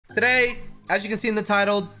Today, as you can see in the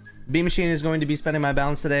title, B Machine is going to be spending my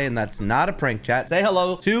balance today, and that's not a prank, chat. Say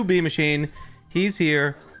hello to B Machine. He's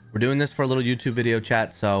here. We're doing this for a little YouTube video,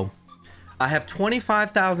 chat. So I have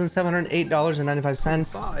 $25,708.95.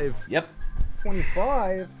 25. Yep.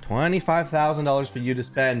 25. $25,000 for you to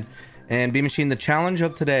spend. And B Machine, the challenge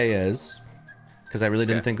of today is, because I really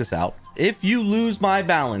didn't think this out, if you lose my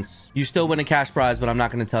balance, you still win a cash prize, but I'm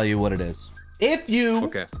not going to tell you what it is. If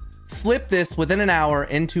you flip this within an hour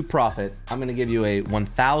into profit, I'm going to give you a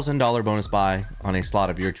 $1,000 bonus buy on a slot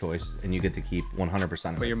of your choice, and you get to keep 100%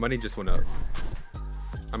 of it. But your money just went up.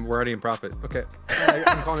 We're already in profit. Okay.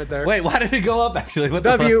 I'm calling it there. Wait, why did it go up, actually? What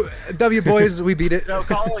the W, boys, we beat it. No,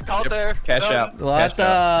 call it there. Cash out. What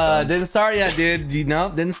didn't start yet, dude. You know,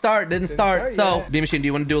 didn't start. So, B Machine, do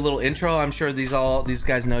you want to do a little intro? I'm sure these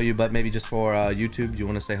guys know you, but maybe just for YouTube, do you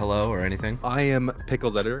want to say hello or anything? I am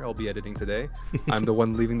Pickle's editor. I'll be editing today. I'm the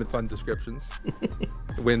one leaving the fun descriptions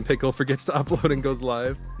when Pickle forgets to upload and goes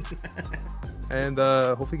live. And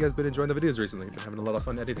hopefully you guys been enjoying the videos recently. Been having a lot of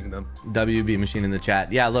fun editing them. WB Machine in the chat.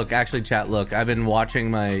 Yeah, look, actually, chat, look, I've been watching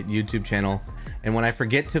my YouTube channel, and when I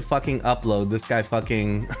forget to fucking upload, this guy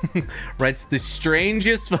fucking writes the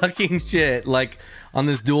strangest fucking shit, like on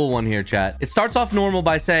this dual one here, chat. It starts off normal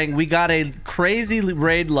by saying, we got a crazy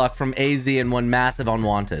raid luck from AZ and one massive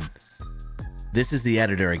unwanted. This is the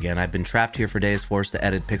editor again. I've been trapped here for days, forced to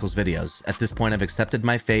edit Pickle's videos. At this point, I've accepted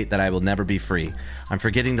my fate that I will never be free. I'm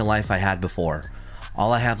forgetting the life I had before.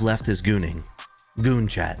 All I have left is gooning. Goon,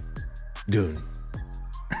 chat. Goon.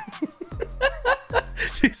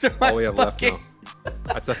 These are my all we have left now.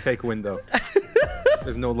 That's a fake window.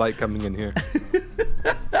 There's no light coming in here.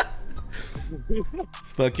 This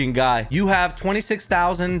fucking guy. You have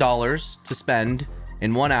 $26,000 to spend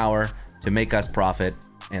in 1 hour to make us profit.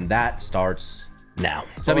 And that starts now.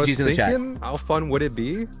 So WG's in the chat. How fun would it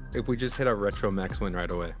be if we just hit a retro max win right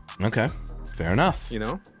away? Okay, fair enough. You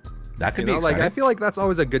know, that could be exciting. Like, I feel like that's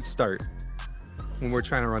always a good start when we're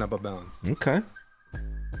trying to run up a balance. Okay,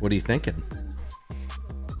 what are you thinking?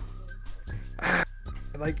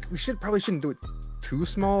 Like, we probably shouldn't do it too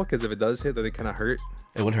small, because if it does hit, then it kind of hurt.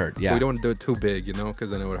 It would hurt, yeah. But we don't want to do it too big, you know,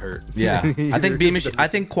 because then it would hurt. Yeah, I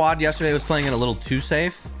think Quad yesterday was playing it a little too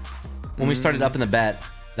safe. When we started up in the bet,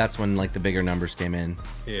 that's when like the bigger numbers came in.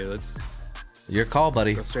 Yeah, let's. Your call,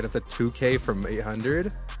 buddy. Go straight up to 2K from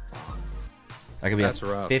 800. That could be a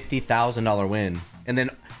 $50,000 win. And then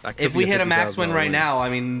if we hit a max win right now, I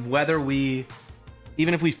mean,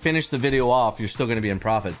 even if we finish the video off, you're still going to be in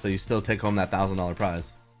profit. So you still take home that $1,000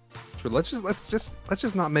 prize. Sure, let's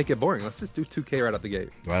just not make it boring. Let's just do 2K right out the gate.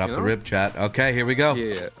 Right off the rip, chat. Okay, here we go.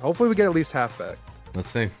 Yeah. Hopefully we get at least half back. Let's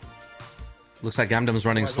see. Looks like Gamdum's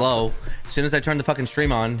running slow. As soon as I turn the fucking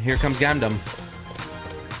stream on, here comes Gamdum.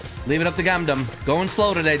 Leave it up to Gamdum. Going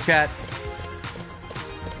slow today, chat.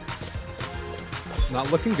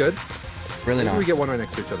 Not looking good. Really not. Maybe we get one right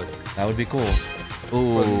next to each other. That would be cool.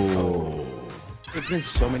 Ooh. There's been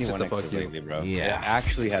so many 1x's lately, bro. Yeah. It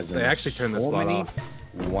actually has been. They actually turned this slot off.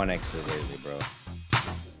 1x's lately, bro.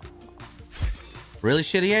 Really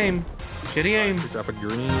shitty aim. Shitty aim. Drop a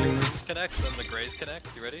green. Connect, then the grays connect.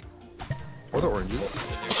 You ready? Or the oranges.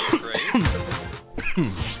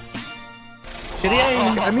 Shitty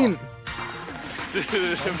aim. I mean,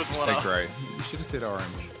 hey, gray. You should have stayed orange.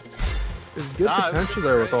 There's good potential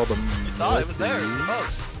there with all the. You saw it was there.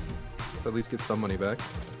 So at least get some money back.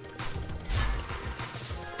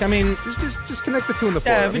 I mean, just connect the 2 and the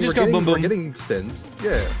 4. Yeah, if we just go boom boom. We're getting spins.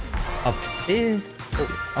 Yeah.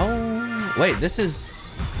 Oh, wait, this is.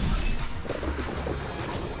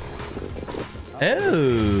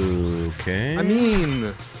 Okay. I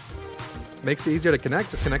mean, makes it easier to connect.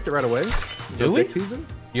 Just connect it right away. Do we?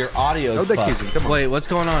 Your audio's no dick teasing. Come on. Wait, what's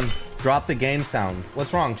going on? Drop the game sound.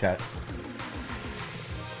 What's wrong, chat?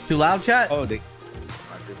 Too loud, chat? Oh, Dude,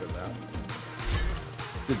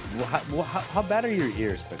 how bad are your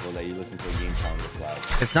ears, Pickle, that you listen to a game sound this loud?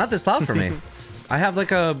 It's not this loud for me. I have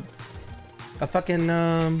like a fucking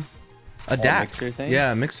a DAC mixer thing.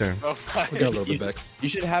 Yeah, a mixer. oh, we got a little bit back. You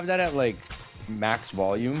should have that at like max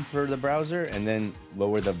volume for the browser, and then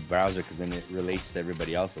lower the browser, because then it relates to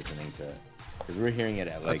everybody else listening to it. Because we're hearing it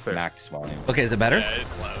at like max volume. Okay, is it better? Yeah,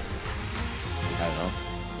 it's loud. I don't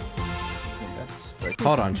know.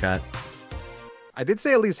 Hold on, chat. I did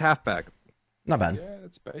say at least half back. Not bad. Yeah,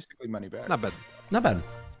 it's basically money back. Not bad. Not bad.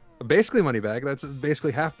 Basically money back. That's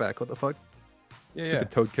basically half back. What the fuck? Yeah,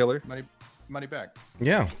 Stupid toad killer. Money back.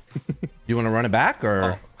 Yeah. You want to run it back,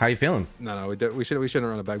 or how you feeling? No, we shouldn't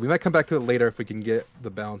run it back. We might come back to it later if we can get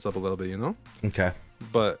the balance up a little bit, you know? Okay.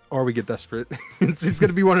 Or we get desperate. it's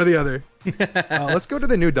gonna be one or the other. Let's go to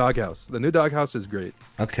the new doghouse. The new doghouse is great.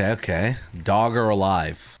 Okay. Dog or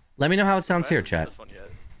alive? Let me know how it sounds here, chat. This one yet.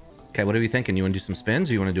 Okay, what are you thinking? You want to do some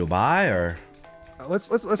spins, or you want to do a buy, or?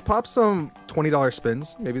 Let's pop some $20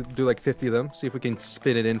 spins. Maybe do like 50 of them. See if we can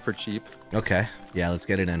spin it in for cheap. Okay. Yeah, let's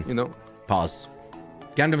get it in. You know. Pause.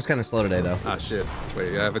 Gundam's kind of slow today, though. Ah, shit.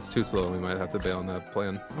 Wait, yeah, if it's too slow, we might have to bail on that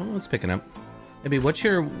plan. Oh, it's picking up. Maybe what's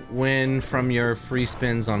your win from your free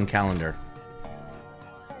spins on calendar?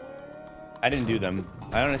 I didn't do them.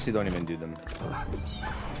 I honestly don't even do them.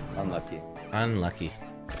 Unlucky. Unlucky.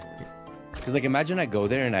 Because, like, imagine I go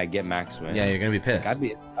there and I get max win. Yeah, you're going to be pissed.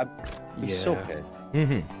 Like, I'd be so pissed.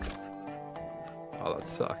 Mm-hmm. Oh, that'd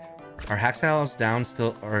suck. Are Hacksaws down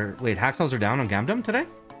still? Or wait, Hacksaws are down on Gamdom today?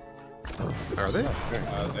 Are they?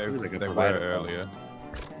 They were earlier.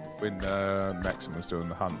 When Maxim was doing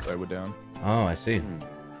the hunt, they were down. Oh, I see.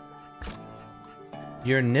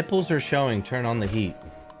 Your nipples are showing. Turn on the heat.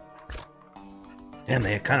 Damn,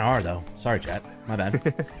 they kind of are, though. Sorry, chat. My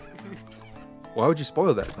bad. Why would you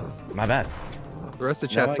spoil that? My bad. The rest of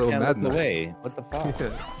chat's so mad now. Away. What the fuck?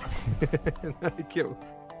 I can't.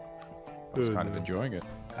 I was kind of enjoying it.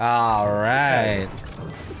 All right.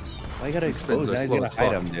 Why you gotta expose? Spins are Now he's slow gonna as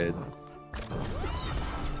hide fuck. him, dude.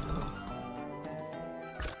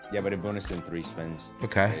 Yeah, but it bonus in 3 spins.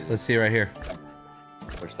 Okay, Crazy. let's see right here.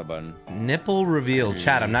 Push the button. Nipple reveal.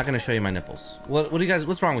 Chat, I'm not going to show you my nipples. What do you guys,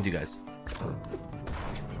 what's wrong with you guys?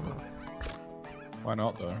 Why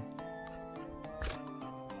not, though?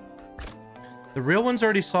 The real ones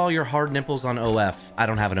already saw your hard nipples on OF. I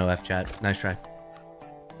don't have an OF, chat. Nice try.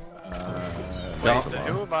 Wait,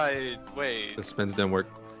 who am I? Wait. The spins didn't work.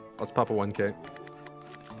 Let's pop a 1K.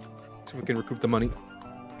 See if we can recoup the money.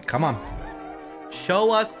 Come on.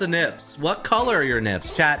 Show us the nips. What color are your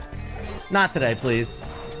nips? Chat, not today, please.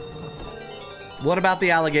 What about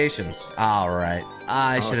the allegations? All right.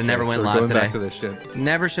 I should have never went live going today. Back to this shit.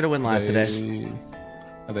 Never should have went live today.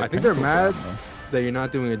 I think they're mad that you're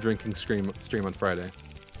not doing a drinking stream on Friday.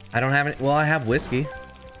 I don't have any. Well, I have whiskey.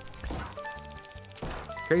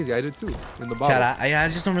 Crazy, I do too. In the bottle. Chat, I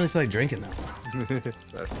just don't really feel like drinking though.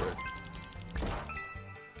 That's right.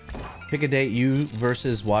 Pick a date, you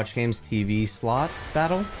versus Watch Games TV slots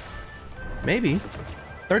battle? Maybe.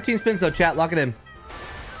 13 spins though, chat. Lock it in.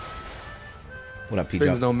 What up, P-Dog?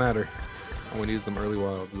 Spins don't matter. I want to use them early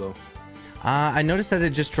wilds though. I noticed that it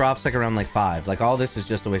just drops like around like 5. Like all this is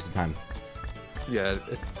just a waste of time. Yeah,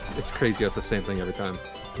 it's crazy. It's the same thing every time.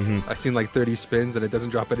 I've seen like 30 spins and it doesn't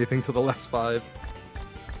drop anything till the last 5.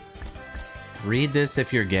 Read this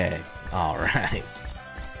if you're gay. All right.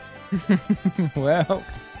 Well,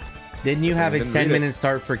 Didn't you have a 10-minute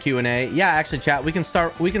start for Q&A? Yeah, actually, chat. We can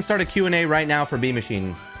start a Q&A right now for B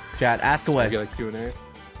Machine. Chat, ask away. Get a Q&A.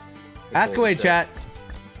 Ask away, chat.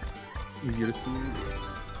 Easier to see.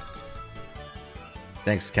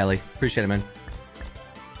 Thanks, Kelly. Appreciate it, man.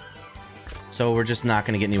 So we're just not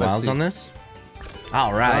going to get any wilds on this?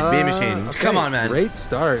 All right, B Machine. Okay. Come on, man. Great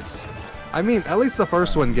starts. I mean, at least the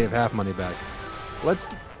first one gave half money back. Let's...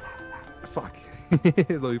 Fuck. Let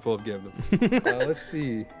me pull up Gambit. Let's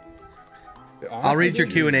see. Honestly, I'll read your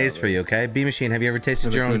Q&As for you, okay? B Machine, have you ever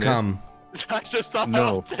tasted your own cum? I just thought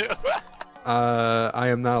No. too. I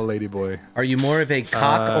am not a lady boy. Are you more of a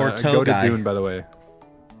cock or toe go guy? to Dune, by the way.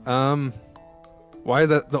 Why are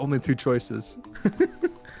the only 2 choices?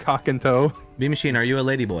 Cock and toe? B Machine, are you a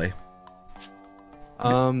lady boy?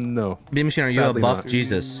 No. B Machine, are you Sadly a buff not.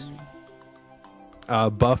 Jesus?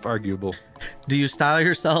 Buff arguable. Do you style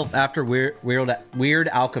yourself after Weird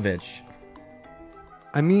Alkovich?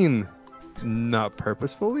 I mean, not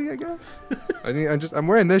purposefully, I guess. I mean, I'm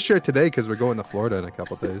wearing this shirt today because we're going to Florida in a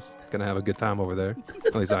couple days. Gonna have a good time over there.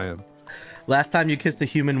 At least I am. Last time you kissed a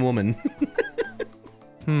human woman.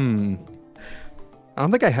 I don't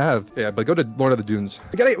think I have. Yeah, but go to Lord of the Dunes.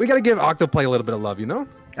 We gotta give Octoplay a little bit of love, you know?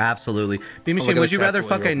 Absolutely. B Machine, look at would the you chat rather so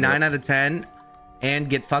fuck we a open 9 up. out of 10 and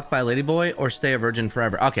get fucked by a ladyboy or stay a virgin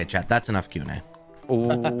forever? Okay, chat, that's enough Q&A.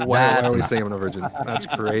 Why are we saying I'm a virgin? That's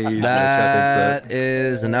crazy. That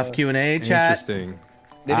is enough Q&A, chat. Interesting.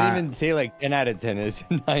 They didn't even say like 10 out of 10 is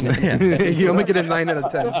 9 out of 10. You only get a 9 out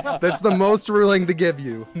of 10. That's the most we're willing to give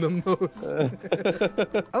you. The most.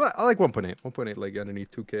 I like 1.8. 1.8 like underneath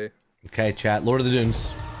 2K. Okay, chat, Lord of the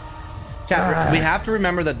Dunes. Chat, we have to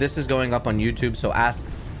remember that this is going up on YouTube, so ask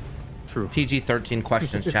True. PG-13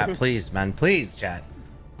 questions, chat. Please, man. Please, chat.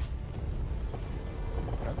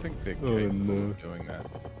 I don't think they're capable of doing that.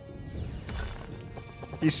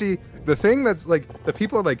 You see, the thing that's like, the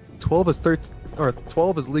people are like, 12 is 13, or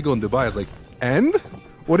 12 is legal in Dubai. Is like, and?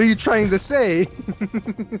 What are you trying to say?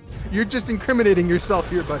 You're just incriminating yourself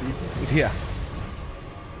here, buddy. Yeah.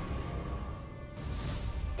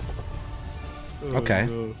 Okay.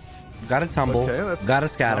 No. Gotta tumble. Okay, that's gotta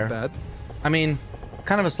scatter. not bad. I mean,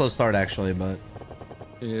 Kind of a slow start, actually, but...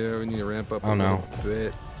 Yeah, we need to ramp up a little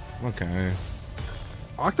bit. Okay.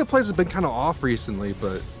 Octoplays has been kind of off recently,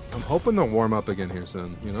 but I'm hoping they'll warm up again here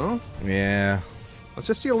soon, you know? Yeah. Let's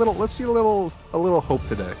just see a little hope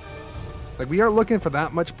today. Like, we aren't looking for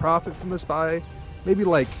that much profit from this buy. Maybe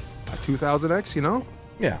like a 2000x, you know?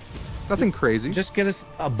 Yeah. Nothing crazy. Just get us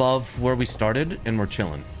above where we started and we're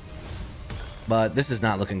chilling. But this is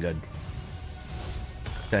not looking good.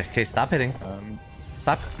 Okay, stop hitting.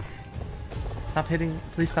 Stop hitting.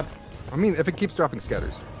 Please stop. I mean, if it keeps dropping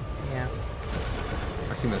scatters. Yeah.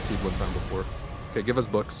 I've seen that seed one time before. Okay, give us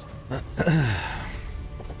books.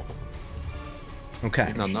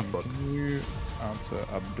 Okay. Not enough books. Can you answer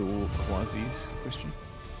Abdul Qazi's question?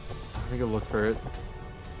 I think I'll look for it.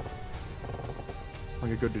 How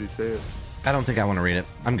good did he say it? I don't think I want to read it.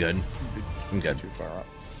 I'm good. I'm good. Too far up.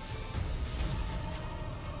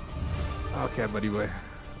 Okay, buddy boy.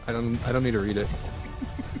 I don't need to read it.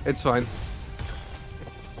 It's fine.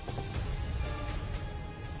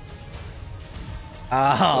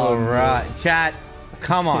 All right, chat.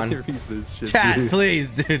 Come on. Read this shit, Chat, dude.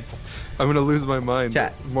 please, dude. I'm gonna lose my mind.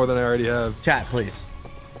 Chat. More than I already have. Chat, please.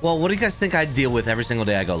 Well, what do you guys think I deal with every single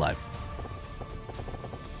day I go live?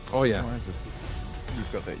 Oh yeah. Why is this?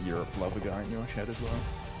 You've got that Europe lover guy in your chat as well.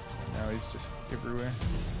 Now he's just everywhere.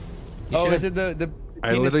 Oh, is it the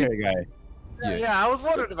penis hair guy? Yes. Yeah, I was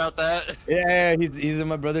wondering about that. Yeah, he's in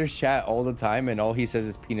my brother's chat all the time, and all he says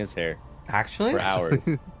is penis hair Actually? for hours.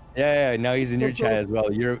 Yeah, now he's in your chat as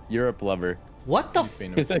well. Europe lover. What the?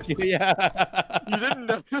 Yeah. You didn't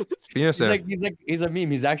know. Penis hair. He's a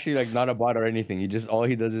meme. He's actually like not a bot or anything. All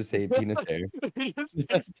he does is say penis hair.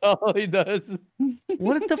 That's all he does.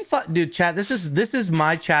 What the fuck, dude? Chat. This is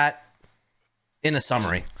my chat in a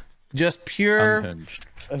summary. Just pure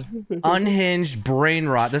unhinged brain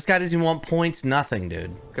rot. This guy doesn't even want points. Nothing,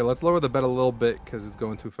 dude. Okay, let's lower the bet a little bit because it's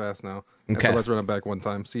going too fast now. Okay. But let's run it back one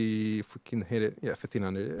time. See if we can hit it. Yeah,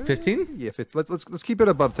 1500. 15? Yeah, 50. Let's keep it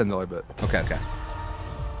above $10 bet. Okay.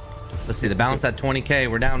 Let's see. The balance at 20k.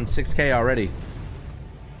 We're down 6k already.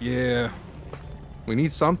 Yeah. We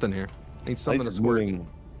need something here. Need something to squirt.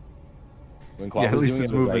 When Yeah, at least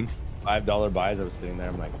it's moving. Like $5 buys. I was sitting there.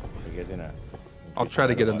 I'm like, are you guys gonna? I'll try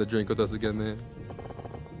to get him to drink with us again, man.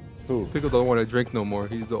 Who? Pickle don't want to drink no more.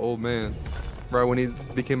 He's the old man. Right when he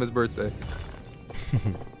became his birthday.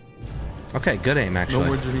 Okay, good aim actually. No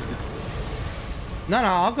more drinking. No,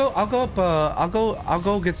 I'll go up. I'll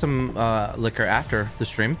go get some liquor after the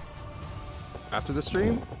stream. After the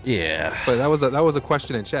stream? Yeah. But that was a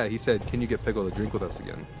question in chat. He said, "Can you get Pickle to drink with us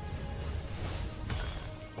again?"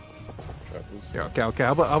 Yeah. Okay.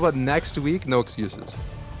 How about next week? No excuses.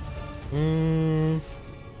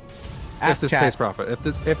 If this pays profit.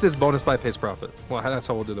 If this bonus buy pays profit. Well, that's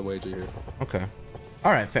how we'll do the wager here. Okay.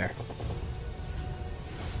 All right. Fair.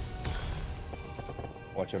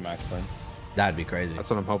 Watch your max win. That'd be crazy. That's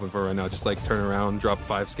what I'm hoping for right now. Just like turn around, drop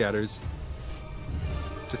 5 scatters.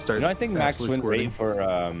 Just start. You know, I think max win squirting. rate for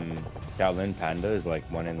Shaolin Panda is like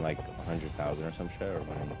 1 in like 100,000 or some shit, or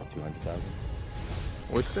 1 in 200,000.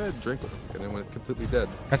 We said drink with him, and then went completely dead.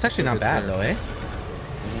 That's actually not bad though, eh?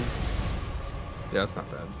 Yeah, it's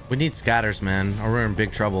not bad. We need scatters, man, or we're in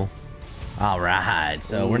big trouble. All right,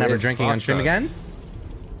 so we're never drinking on stream again.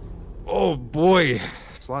 Oh boy,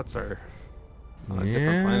 slots are on a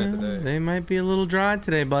different planet today. They might be a little dry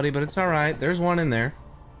today, buddy, but it's all right. There's one in there.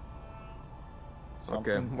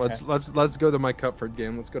 Okay, let's go to my Cupford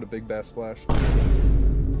game. Let's go to Big Bass Splash.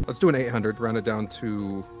 Let's do an 800. Round it down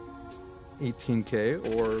to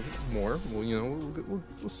 18k or more. Well, you know,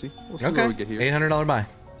 we'll see. We'll see where we get here. $800 buy.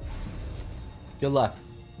 Good luck.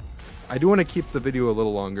 I do want to keep the video a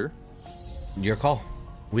little longer. Your call.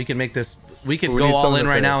 We can make this. We could go all in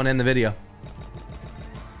right now and end the video.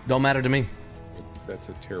 Don't matter to me. That's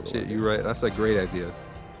a terrible Shit, idea. you're right. That's a great idea.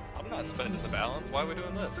 I'm not spending the balance. Why are we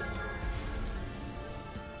doing this?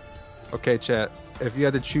 Okay, chat. If you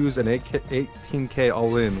had to choose an 18k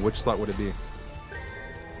all in, which slot would it be?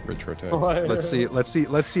 Retro tags.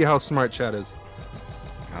 Let's see how smart chat is.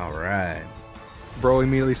 All right. Bro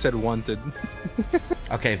immediately said wanted.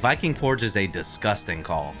 Okay, Viking Forge is a disgusting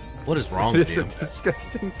call. What is wrong with you? It's a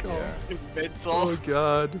disgusting call. Yeah. Oh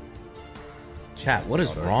god. Chat, what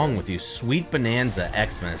is wrong with you? Sweet Bonanza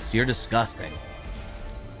Xmas, you're disgusting.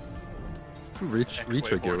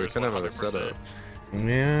 Retrigger, we kind of have a setup.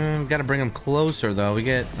 Yeah, we gotta bring them closer though. We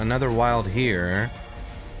get another wild here,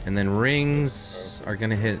 and then rings are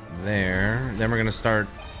gonna hit there. Then we're gonna start.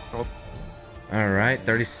 Oh. All right,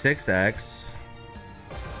 36x.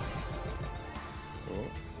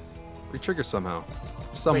 Retrigger somehow,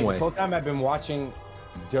 some way. This whole time I've been watching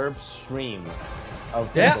derp stream of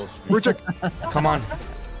yeah. Come on.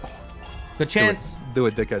 Good chance. Do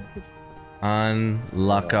it, dickhead.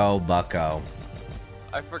 Unlucko bucko.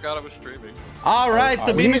 I forgot I was streaming. All right,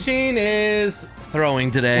 so B Machine is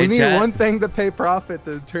throwing today. We need one thing to pay profit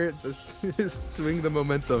to turn to swing the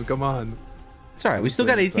momentum. Come on. It's all right. We still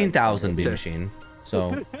got 18,000 B Machine,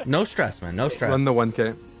 so no stress, man. No stress. Run the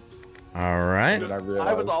 1K. All right.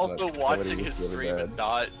 I was also watching his stream and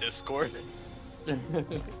not Discord.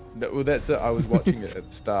 Well, that's it. I was watching it at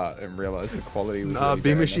the start and realized the quality was. Really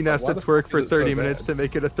B Machine has to twerk for 30 minutes to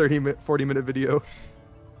make it a 40-minute video.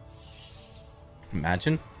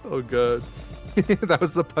 Imagine. Oh god, that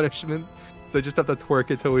was the punishment. So I just have to twerk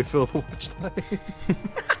until we fill the watch time.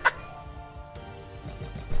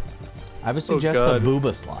 I would suggest a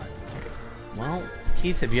booba slot. Well,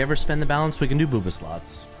 Keith, if you ever spend the balance, we can do booba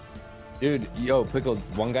slots. Dude, yo, Pickle,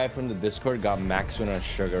 one guy from the Discord got max win on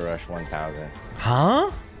Sugar Rush 1000.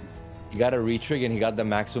 Huh? He got a retrig and he got the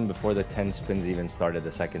max win before the 10 spins even started,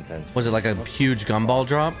 the second 10 spins. Was it like a huge gumball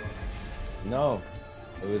drop? No.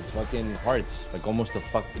 It was fucking hearts. Like almost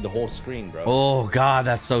the whole screen, bro. Oh, God,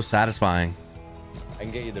 that's so satisfying. I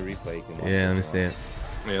can get you the replay. You can yeah, let me see it.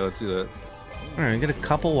 Yeah, let's do that. All right, we get a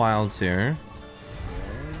couple wilds here.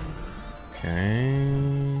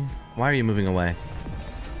 Okay. Why are you moving away?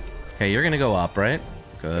 Okay, you're going to go up, right?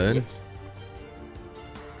 Good.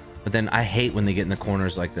 But then I hate when they get in the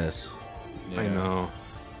corners like this. Yeah. I know.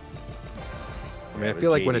 I mean, I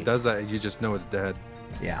feel like when it does that, you just know it's dead.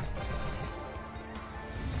 Yeah.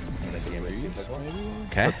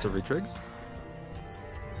 Okay. That's the retrigs.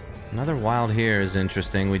 Another wild here is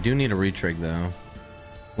interesting. We do need a retrig though.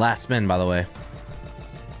 Last spin, by the way.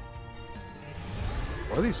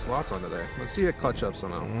 What are these slots under there? Let's see it clutch up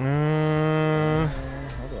somehow.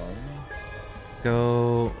 Hold on.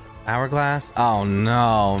 Go hourglass. Oh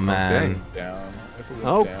no, man.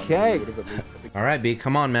 Okay. All right, B.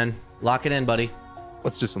 Come on, man. Lock it in, buddy.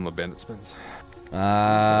 Let's do some bandit spins. This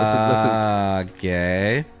is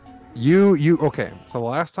okay. Okay. So the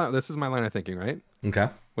last time, this is my line of thinking, right? Okay.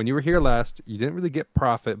 When you were here last, you didn't really get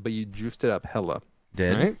profit, but you juiced it up hella.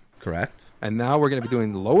 Did. Right? Correct. And now we're going to be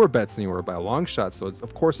doing lower bets than you were by a long shot, so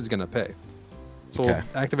of course it's going to pay. So we'll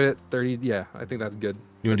activate it 30. Yeah, I think that's good.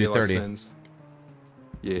 You want to do 30? Spins.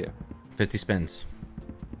 Yeah. 50 spins.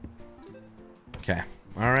 Okay.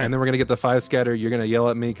 All right. And then we're going to get the 5 scatter. You're going to yell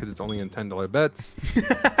at me because it's only in $10 bets.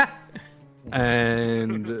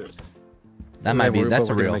 And that might be, that's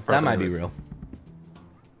a real. That might be real.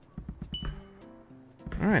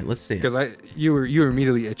 All right, let's see. Because you were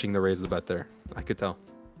immediately itching to raise the bet there. I could tell.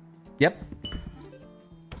 Yep.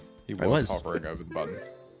 He was hovering over the button.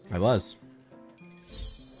 I was.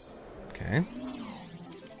 Okay.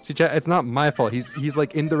 See, chat, it's not my fault. He's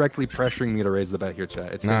like indirectly pressuring me to raise the bet here,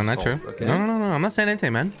 chat. It's not true. Okay? No. I'm not saying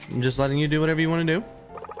anything, man. I'm just letting you do whatever you want to do.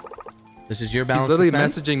 This is your balance. He's literally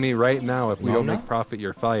messaging me right now. If we don't make profit,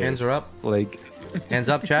 you're fired. Hands are up. Like, hands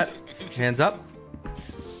up, chat. Hands up.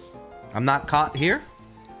 I'm not caught here.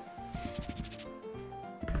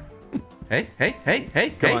 Hey.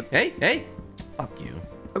 Fuck you.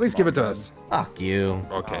 At least give it to us. Fuck you.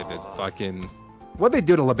 Okay, dude. Fucking. What'd they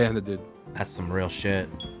do to LaBanda, dude? That's some real shit.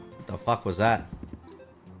 What the fuck was that?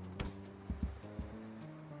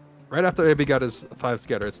 Right after AB got his 5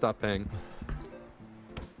 scatter, it stopped paying.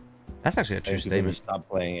 That's actually a true statement. Stop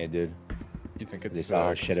playing it, dude. You think it's they saw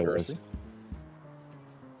how shit it was?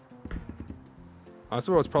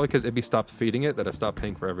 Honestly, it's probably because Ibby stopped feeding it that it stopped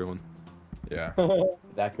paying for everyone. Yeah.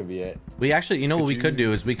 That could be it. We actually, you know what we could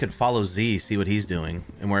do is we could follow Z, see what he's doing,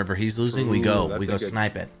 and wherever he's losing, we go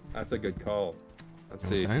snipe it. That's a good call. Let's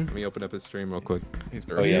see. Let me open up his stream real quick. He's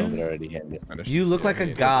already handed. You look like a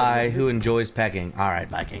guy who enjoys pecking. All right,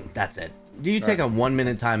 Viking, that's it. Do you take a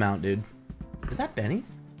 1-minute timeout, dude? Is that Benny?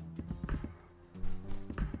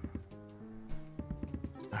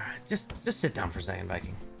 All right, just sit down for a second,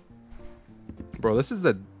 Viking. Bro, this is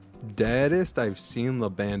the deadest I've seen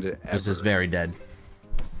LaBanda ever. This is very dead.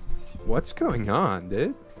 What's going on,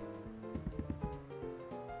 dude?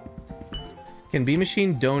 Can B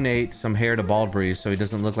Machine donate some hair to Bald Breeze so he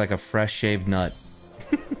doesn't look like a fresh shaved nut?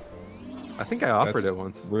 I think I offered it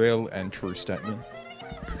once. Real and true statement.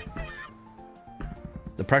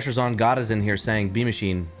 The pressure's on. God is in here saying B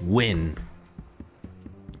Machine win.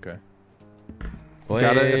 Okay.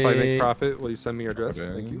 Got it. If I make profit, will you send me your address?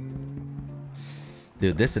 Thank you.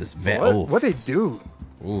 Dude, this is what they do?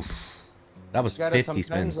 Oof. That was 50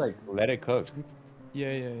 spins. Like, let it cook.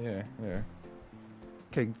 Yeah.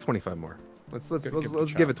 Okay, 25 more. Let's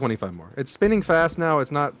give it 25 more. It's spinning fast now.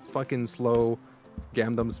 It's not fucking slow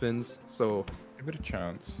Gamdom spins. So give it a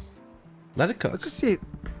chance. Let it cook. Let's just see.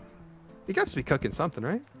 You got to be cooking something,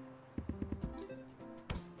 right?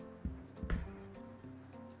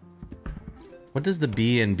 What does the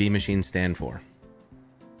B in B machine stand for?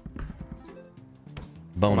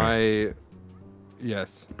 Boner.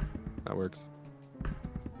 Yes, that works.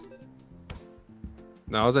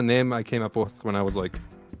 That was a name I came up with when I was like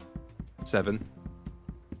 7.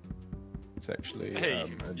 It's actually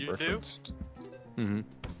you referenced.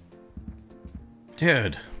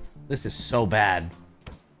 Dude, this is so bad.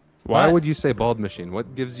 Why would you say bald machine?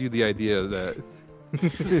 What gives you the idea that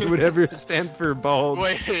it would ever stand for bald?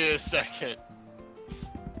 Wait a second.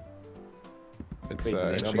 It's Wait,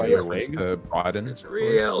 actually a reference to Biden. It's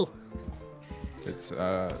real. It's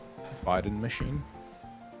Biden machine.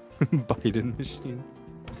 Biden machine.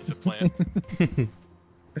 It's the plan.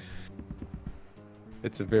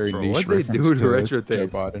 It's a very Bro, niche what'd they reference do to Joe retro tape?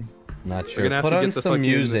 Biden. Not You're sure. gonna have Put to on get the some fucking-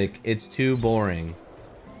 music. It's too boring.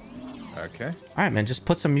 Okay. All right, man. Just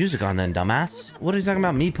put some music on then, dumbass. What are you talking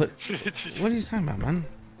about? What are you talking about, man?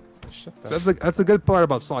 Shut the So that's a good part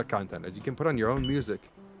about slot content is you can put on your own music.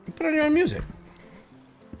 Put on your own music.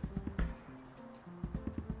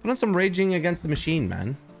 Put on some Raging Against the Machine,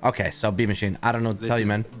 man. Okay, so B machine. I don't know what to tell you,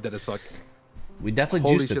 man. Dead as fuck. We definitely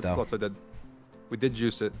Holy juiced shit, it the though. slots are dead. We did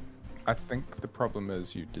juice it. I think the problem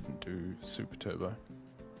is you didn't do Super Turbo.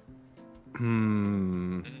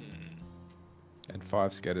 Hmm. And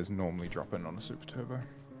 5 scatters normally drop in on a Super Turbo.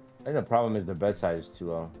 I think the problem is the bed size is too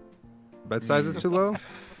low. Bed size is too low?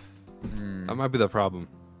 That might be the problem.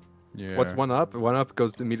 Yeah. What's 1 up? 1 up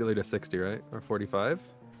goes immediately to 60, right? Or 45?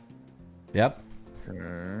 Yep.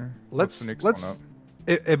 What's the next one up?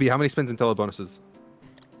 Ibby, how many spins and tele bonuses?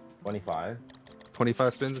 25.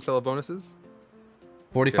 25 spins and tele bonuses?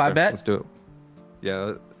 45 bet. Let's do it.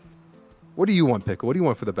 Yeah. What do you want, Pickle? What do you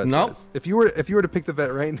want for the bet Nope. size? If you were to pick the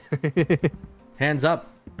bet right Hands up.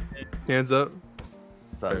 hands up.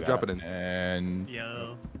 Sorry, Right, drop it in. And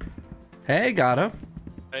Yo, Hey, gotta.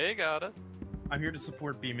 Hey, got it. I'm here to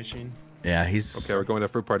support B Machine. Yeah, he's Okay, we're going to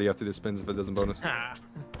fruit party after this spins if it doesn't bonus. Ha.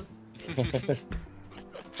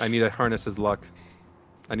 I need to harness his luck.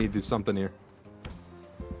 I need to do something here.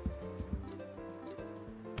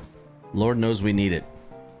 Lord knows we need it.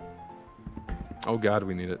 Oh god,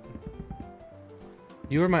 we need it.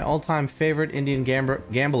 You are my all-time favorite Indian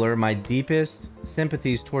gambler. My deepest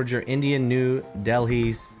sympathies towards your Indian New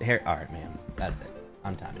Delhi hair. All right, man. That's it.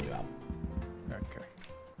 I'm timing you out. okay.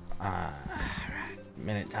 All right.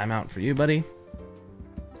 Minute timeout for you, buddy.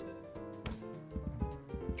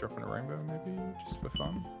 Dropping a rainbow maybe just for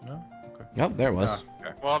fun? No? Okay. Oh, there it was.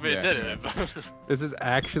 Okay. Well, I mean, it Yeah, did yeah. it. This is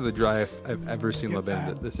actually the driest I've ever seen La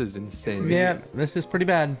Bandit. This is insane. Yeah, this is pretty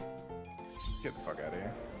bad. Get the fuck out of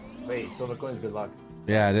here. Wait, silver coins, good luck.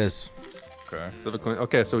 Yeah, it is. Okay.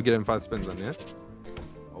 Okay, so we get in 5 spins then, yeah?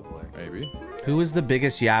 Oh boy. Maybe. Who is the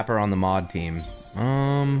biggest yapper on the mod team?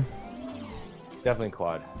 Definitely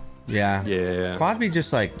quad. Yeah. Yeah. Quad be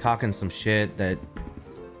just like talking some shit that,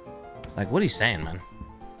 like, what are you saying, man?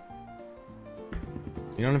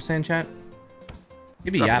 You know what I'm saying, chat? He'd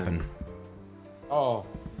be Drop it yapping. Oh.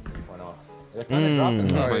 Why not? They're kind of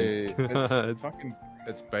dropping. Oh No, my God. it's fucking,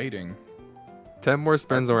 it's baiting. 10 more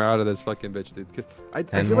spins and we're out of this fucking bitch, dude. 'Cause I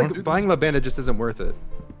 10 feel more? like buying La Bandit just isn't worth it,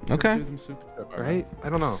 Okay. Do them Super Turbo. right? I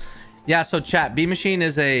don't know. Yeah, so chat, B Machine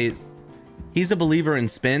is he's a believer in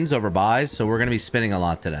spins over buys, so we're gonna be spinning a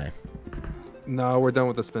lot today. No, we're done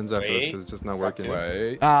with the spins after this Wait. because it's just not working.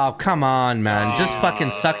 Wait. Oh, come on, man. Just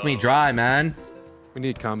fucking suck me dry, man. We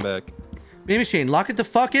need comeback. B Machine, lock it the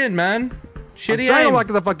fuck in, man. I'm Shitty trying to aim. lock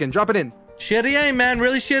it the fucking. Drop it in. Shitty aim, man.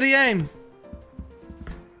 Really shitty aim.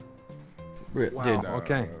 Wow. Dude,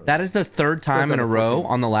 Okay. that is the 3rd time in a done it row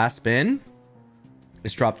 14. on the last spin.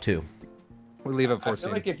 It's dropped 2. We leave at I 14.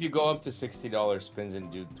 feel like if you go up to $60 spins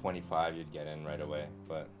and do 25, you'd get in right away.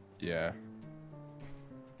 But Yeah.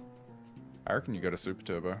 I reckon you go to Super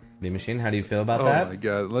Turbo. B Machine, how do you feel about Oh that? my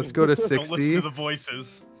god. Let's go to Don't listen 60. to the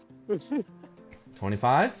voices.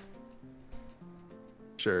 25?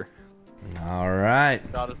 Sure. All right.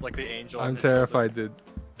 God is like the angel. I'm and it terrified, dude.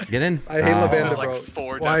 Get in. I hate La doesn't- Bandit, There's bro. like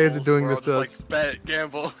 4 Why is it devils doing where this I'm to just us? like, bet,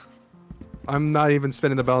 gamble. I'm not even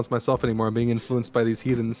spinning the balance myself anymore. I'm being influenced by these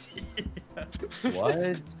heathens. what?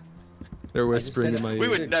 They're just whispering said in my We ear.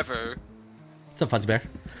 would never. What's up, Fuzzy Bear?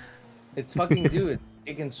 It's fucking dude. It's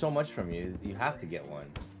taking so much from you. You have to get one.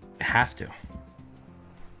 Have to.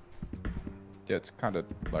 Yeah, it's kind of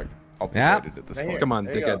like obligated at this Right point. here. Come on,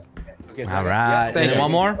 There you go. dickhead. Okay, so All I got- right. yeah, Thank And you.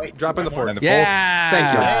 one more? Wait, Drop in the 4th. And the Yeah.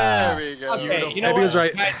 Thank you. There we go. Okay, you know Abby what? was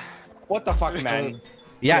right. Guys, what the fuck, man?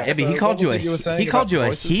 Yeah, Yeah, Ibby, he so called what you was a it you were saying he called about you a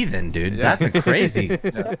voices? heathen, dude. Yeah. That's a crazy.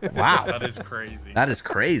 Wow. That is crazy. That is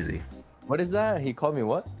crazy. What is that? He called me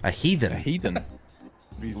what? A heathen. A heathen.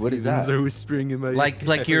 What is that? Are whispering in my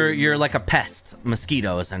Like you're like a pest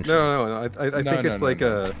mosquito essentially. No. I think it's like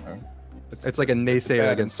a. It's like a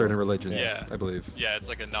naysayer against certain religions. Yeah. I believe. Yeah, it's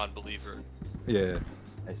like a non-believer. Yeah.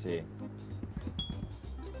 I see.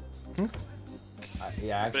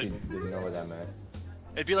 Yeah, I actually didn't know what that meant.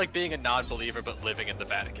 It'd be like being a non-believer but living in the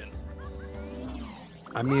Vatican.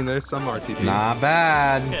 I mean, there's some RTP. Not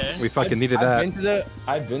bad. Okay. We fucking needed that.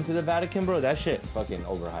 I've been to the Vatican, bro. That shit fucking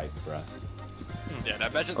overhyped, bro. Yeah, now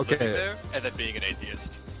imagine living there and then being an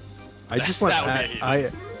atheist. I just want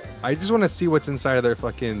I just want to see what's inside of their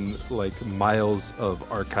fucking like miles of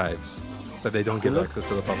archives that they don't give access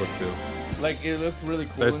to the public to. Like it looks really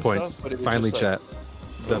cool. There's and points. Stuff, but Finally, just, chat.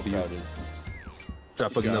 Like, W.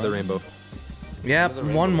 Drop like another rainbow. Yep,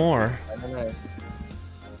 one more.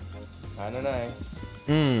 I don't know.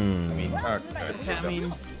 I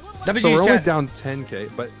mean, So we're only down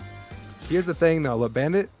 10k, but here's the thing though,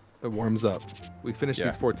 Bandit, it warms up. We finished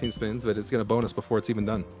these 14 spins, but it's gonna bonus before it's even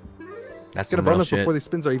done. That's gonna bonus before these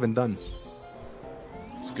spins are even done.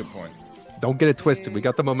 That's a good point. Don't get it twisted. We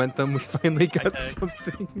got the momentum. We finally got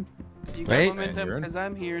something. You got momentum because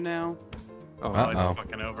I'm here now. Oh, it's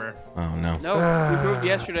fucking over. Oh no. No, we proved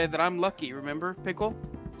yesterday that I'm lucky. Remember, Pickle?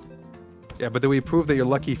 Yeah, but did we prove that you're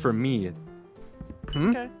lucky for me?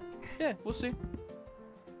 Okay. Yeah, we'll see.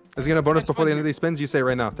 Is it gonna bonus before the end of these spins? You say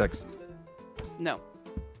right now, Tex. No.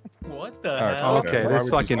 What the hell? Okay, this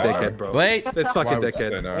fucking dickhead, bro. Wait. This fucking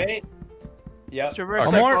dickhead. No? Wait. Yeah. It's reverse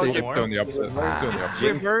Come on. psychology. Doing the opposite. Doing the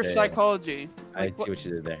opposite. Reverse psychology. I see what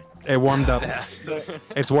you did there. It warmed up.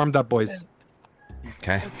 It's warmed up, boys.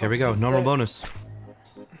 Okay, here we go. Normal bonus.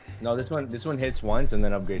 No, this one hits once and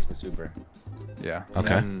then upgrades to super. Yeah.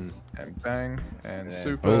 Okay. And bang and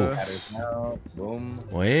super. Oh. Boom.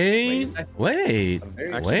 Wait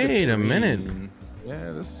a minute.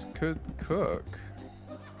 Yeah, this could cook.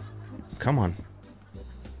 Come on.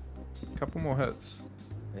 Couple more hits.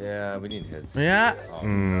 Yeah, we need hits. Yeah.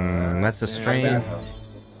 That's a strain.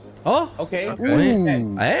 Oh. Okay.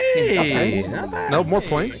 Ooh. Hey. Not bad. No, more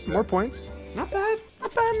points. More points. Not bad.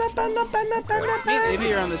 Not bad. Not bad. Not bad. Not bad. Not bad. Maybe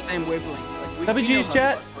you're on the same wavelength. Like, WG's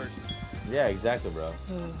chat. Yeah, exactly, bro.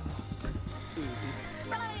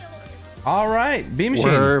 All right, B machine.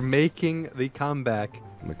 We're making the comeback.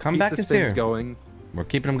 The comeback is here. Going. We're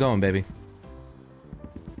keeping them going, baby.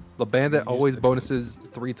 The bandit always bonuses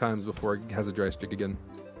 3 times before it has a dry streak again.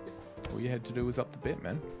 All you had to do was up the bit,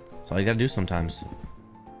 man. That's all you gotta do sometimes.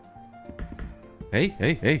 Hey.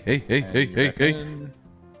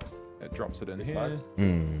 It drops it in here.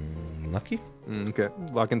 Lucky. Okay,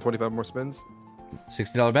 lock in 25 more spins.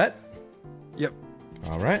 $60 bet. Yep.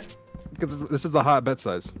 All right. Because this is the hot bet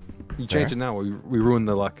size. You change it now, we ruin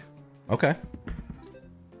the luck. Okay.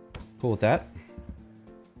 Cool with that.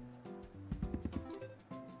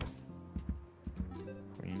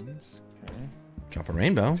 Queens. Okay. Drop a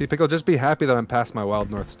rainbow. See, Pickle, just be happy that I'm past my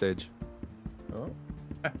Wild North stage. Oh.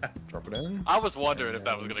 Drop it in. I was wondering if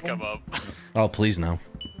that was gonna come up. Oh, please no.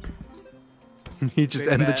 You just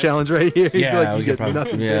end the challenge right here. Yeah, like, you we get could probably,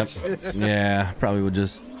 nothing, bitch. Yeah, probably would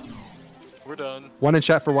just. We're done. One in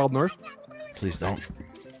chat for Wild North. Please don't.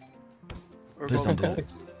 Please don't do it.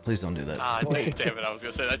 Please don't do that. Ah, damn it! I was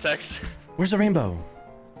gonna say that text. Where's the rainbow?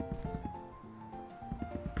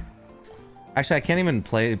 Actually, I can't even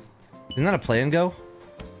play. Isn't that a play and go?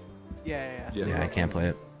 Yeah. Yeah, I can't play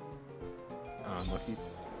it. Unlucky.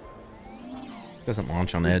 Doesn't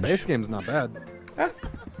launch on This edge. base game's not bad. Ah,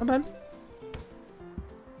 not bad.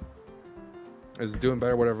 It's doing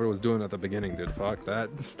better whatever it was doing at the beginning, dude. Fuck that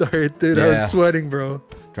start, dude. I Yeah. was sweating, bro.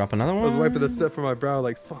 Drop another one. I was wiping the sweat from my brow,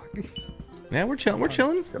 like fuck. Yeah, we're chilling. We're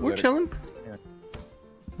chilling. We're chilling.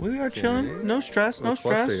 We are chilling. No stress. No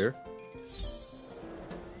stress. Here.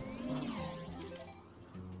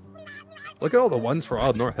 Look at all the ones for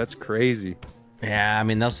Wild North. That's crazy. Yeah, I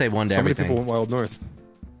mean they'll say one to So many everything. people want Wild North.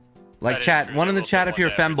 Like That is chat. true, One in they the will chat say if you're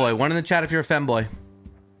a one to femboy. One in the chat if you're a femboy.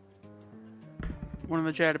 One of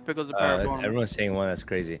the chat of Pickle's a power bomb. Everyone's saying one. That's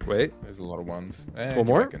crazy. Wait. There's a lot of ones. One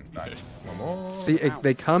more? Nice. One more. See,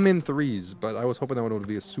 they come in 3s, but I was hoping that one would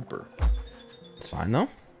be a super. It's fine though.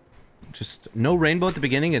 Just no rainbow at the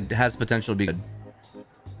beginning. It has potential to be good.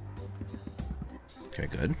 Okay,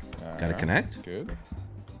 good. Gotta connect. Good.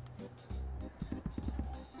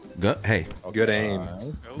 Good. Hey, Good aim.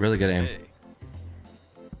 really good aim.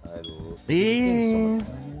 Okay.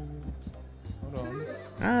 Hold on.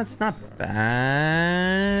 It's not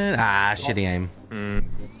bad. Ah, shitty aim.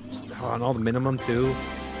 Oh, and all the minimum too.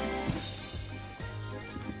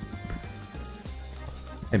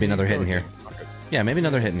 Maybe another hit in here. Yeah, maybe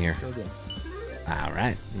another hit in here. All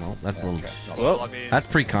right. Well, that's a little. Well, I mean, That's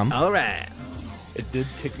pre-cum. All right. It did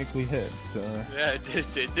technically hit, so... Yeah,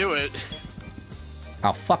 it did do it.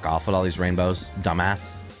 Oh, fuck off with all these rainbows,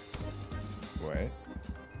 dumbass. Wait.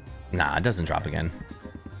 Nah, it doesn't drop again.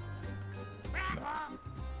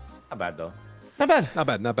 Not bad, though. Not bad. Not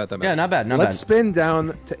bad, not bad, that bad. Yeah, not bad, not Let's bad. spin down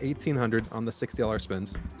to 1,800 on the $60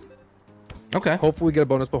 spins. Okay. Hopefully we get a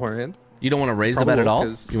bonus beforehand. You don't want to raise the bet at all?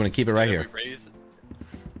 You want to keep it right here?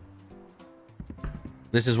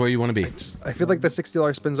 This is where you want to be. I feel like the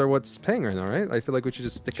 $60 spins are what's paying right now, right? I feel like we should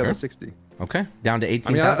just stick on the 60. Okay, down to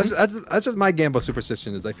 18,000. I mean, that's just my gamble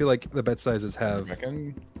superstition. Is I feel like the bet sizes have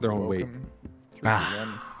their own weight.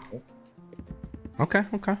 Okay,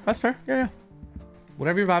 that's fair. Yeah.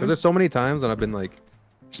 Whatever you're vibing. There's so many times that I've been like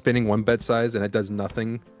spinning one bet size and it does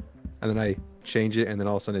nothing, and then I change it and then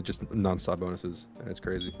all of a sudden it just non-stop bonuses and it's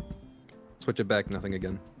crazy. Switch it back, nothing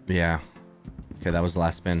again. Yeah. Okay, that was the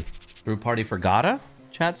last spin. Group party for Gata,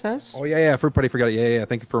 chat says. Oh yeah, fruit party forgot it. Yeah.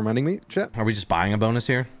 Thank you for reminding me, chat. Are we just buying a bonus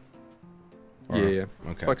here? Or... Yeah.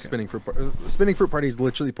 Okay. Fuck spinning fruit party. Spinning fruit party is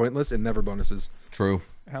literally pointless and never bonuses. True.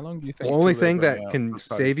 How long do you think? The only thing that can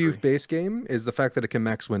save you base game is the fact that it can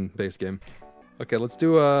max win base game. Okay, let's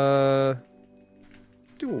do a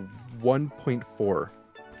 1.4.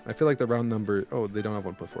 I feel like the round number. Oh, they don't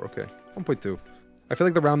have 1.4. Okay, 1.2. I feel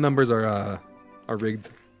like the round numbers are rigged.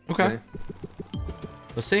 Okay.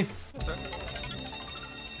 Let's see.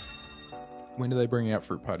 When do they bring out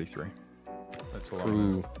Fruit Party 3? That's all.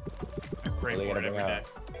 Ooh. I pray for it every day.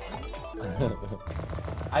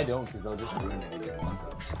 I don't, because they'll just ruin it.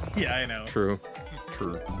 Yeah, I know. True.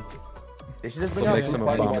 They should just They'll bring make out some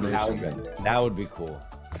Fruit Party abomination. 1000. That would be cool.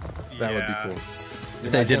 That would be cool.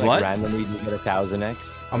 If they did Imagine, what? Randomly, you get a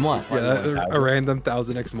 1000x. On what? Yeah, a random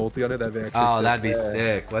 1000x multi on it. That'd be actually Oh, sick. that'd be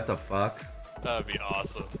sick. What the fuck? That'd be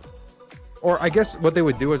awesome. Or I guess what they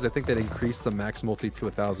would do is I think they'd increase the max multi to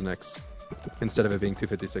 1000x instead of it being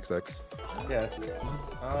 256x. Yes.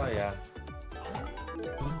 Oh yeah.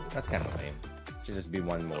 That's kind of lame. Should just be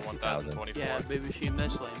one more 1000. Yeah, baby machine,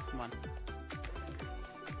 that's lame. Come on.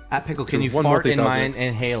 At Pickle, can you One fart in my 1000X.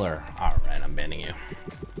 inhaler? All right, I'm banning you.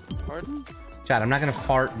 Pardon? Chad, I'm not gonna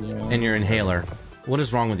fart in your inhaler. What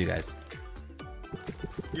is wrong with you guys?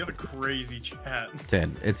 You have a crazy chat.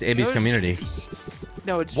 Dude, it's Ibby's community.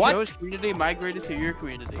 No, it's What? Joe's community migrated to your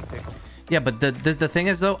community. Pickle. Yeah, but the thing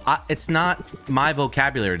is though, it's not my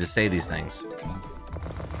vocabulary to say these things.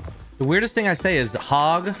 The weirdest thing I say is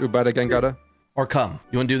hog Ooh, bad again, Gata. or come.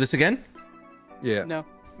 You want to do this again? Yeah. No.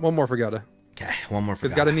 One more for Gata. Okay, one more for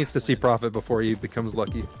Because Gata needs to see profit before he becomes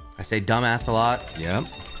lucky. I say dumbass a lot. Yep.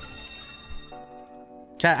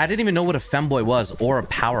 Chat, I didn't even know what a femboy was or a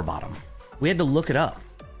power bottom. We had to look it up.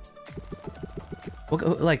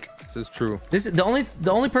 Like, this is true. This is the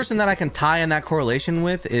only person that I can tie in that correlation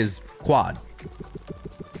with is Quad.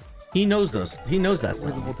 He knows those. He knows that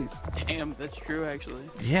stuff. Damn, that's true actually.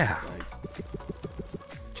 Yeah.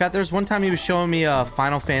 Chat, there's one time he was showing me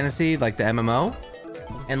Final Fantasy, like the MMO,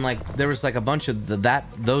 and like there was like a bunch of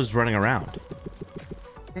those running around.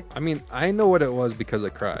 I mean, I know what it was because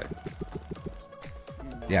of Cry.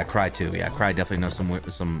 Yeah, Cry too. Yeah, Cry definitely knows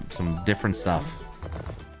some different stuff.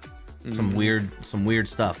 Some weird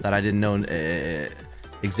stuff that I didn't know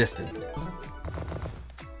existed.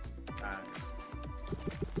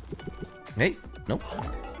 Hey, nope.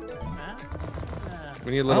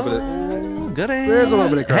 We need a little bit of... Good. There's a little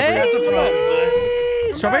bit of coverage.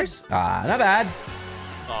 Hey! Strawberries? Ah, not bad.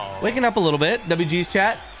 Oh. Waking up a little bit. WG's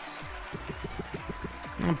chat.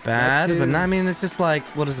 Not bad, but I mean, it's just like,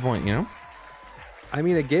 what is the point, you know? I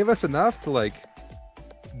mean, it gave us enough to like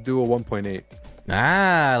do a 1.8.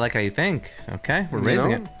 Ah, I like how you think. Okay, we're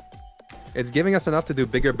raising it. It's giving us enough to do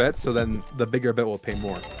bigger bets, so then the bigger bet will pay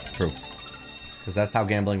more. True. Because that's how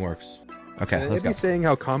gambling works. Okay, let's go. Saying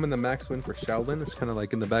how common the max win for Shaolin is kind of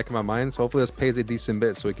like in the back of my mind. So hopefully this pays a decent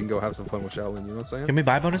bit so we can go have some fun with Shaolin. You know what I'm saying? Can we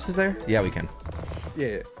buy bonuses there? Yeah, we can.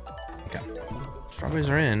 Yeah. Okay. Strawberries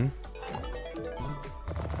are in.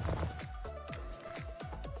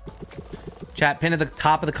 Chat, pin at the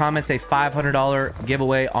top of the comments a $500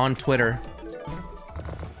 giveaway on Twitter.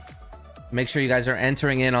 Make sure you guys are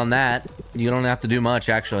entering in on that. You don't have to do much,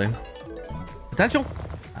 actually. Potential.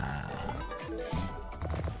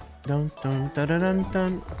 Dun, dun, dun, dun, dun,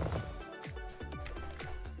 dun.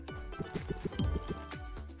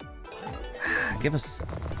 Give us.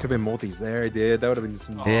 Could have been multis there, dude. That would have been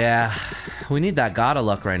some. Yeah, we need that Gata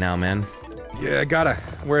luck right now, man. Yeah, Gata.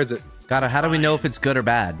 Where is it? Gata, how do we know if it's good or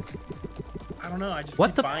bad? I don't know. I just What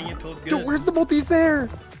keep the- buying it till it's good. Dude, where's the multis there?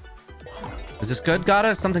 Is this good,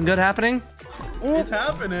 Gata? Something good happening? It's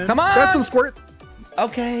happening. Come on! That's some squirt.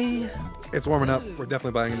 Okay. It's warming up. We're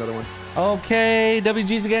definitely buying another one. Okay,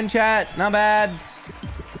 WG's again, chat. Not bad.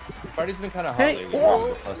 Party's been kind of hot Hey. lately.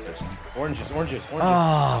 Oh. Oranges.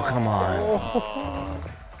 Oh, come on. Oh.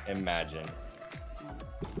 Imagine.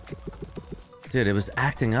 Dude, it was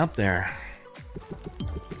acting up there.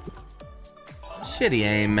 Shitty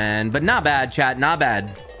aim, man. But not bad, chat. Not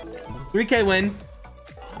bad. 3K win.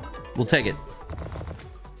 We'll take it.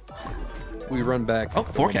 We run back. Oh,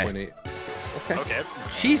 4K. 1.8. Okay.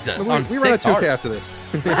 Jesus. So we run a 2K after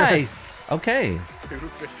this. Nice. Okay.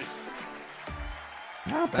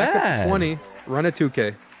 Not Back bad. up to 20. Run a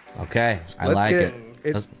 2K. Okay. I Let's like get it.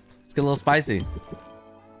 It's Let's get a little spicy.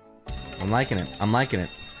 I'm liking it. I'm liking it.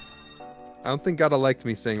 I don't think Gata liked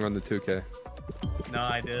me saying run the 2K. No,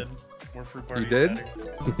 I did. More fruit party. You did?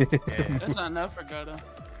 Yeah. That's not enough for Gata.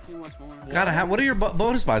 He wants more. Gotta have. What are your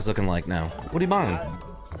bonus buys looking like now? What are you buying?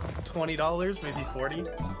 $20, maybe 40.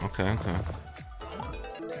 Okay.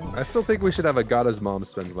 I still think we should have a Gata's mom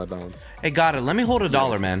spends my balance. Hey, Gotta, let me hold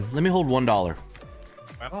 $1, man. Let me hold $1.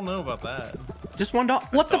 I don't know about that. Just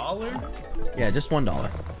 $1. What the? $1? Yeah, just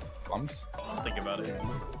 $1. Plums. I'll think about it.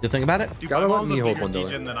 You think about it? Dude, Gotta my let mom's me a hold bigger $1.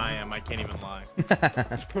 Degen than I am. I can't even lie.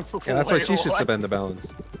 Yeah, that's why she should spend the balance.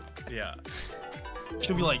 Yeah.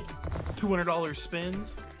 She'll be like, $200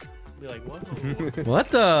 spins. Be like, what? What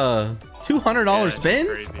the? $200 Yeah, she's spins?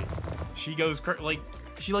 crazy. She goes like,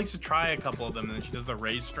 she likes to try a couple of them, and then she does the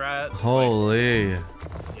raise strat. It's Holy. like,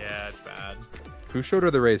 yeah, it's bad. Who showed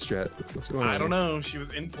her the race strat? What's going on? I don't here? know. She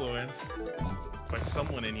was influenced by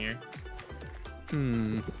someone in here.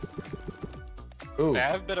 Ooh.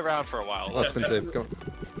 Yeah, I've been around for a while. Oh, spin save. Go.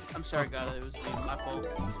 I'm sorry, Gata. It was my fault.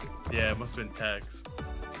 Yeah, it must have been Tex.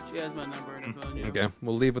 She has my number and I'm you. Okay,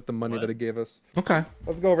 we'll leave with the money What? that it gave us. Okay.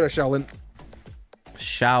 Let's go over to Shaolin. I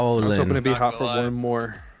Shaolin. was hoping to be Not hot for gonna lie. one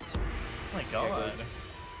more. Oh my god.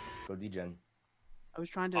 Go Degen. I was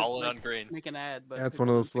trying to All in on like, green. make an ad, but That's people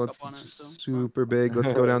one of those. didn't pick Let's up on it, so- super big.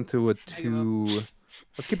 Let's go down to a two.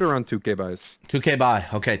 Let's keep it around 2K buys. 2K buy.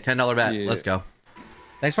 Okay, $10 bet. Yeah. Let's go.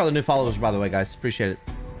 Thanks for all the new followers, by the way, guys. Appreciate it.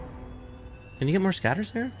 Can you get more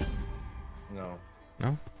scatters here? No.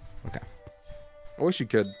 No? Okay. I wish you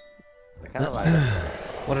could. I kind of like it.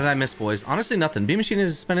 What did I miss, boys? Honestly, nothing. B Machine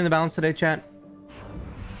is spending the balance today, chat.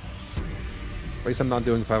 At least I'm not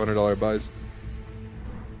doing $500 buys.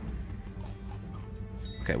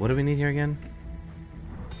 Okay, what do we need here again?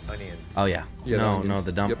 Onions. Oh, yeah. Yeah, the no, onions.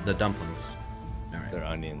 the Yep. the dumplings. All right. They're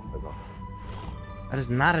onions. That is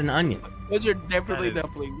not an onion. Those are definitely That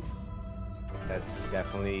is- dumplings. That's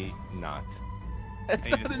definitely not. That's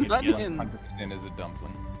Hey, not this an is gonna be onion. 100% is a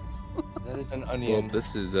dumpling. That is an Well, onion.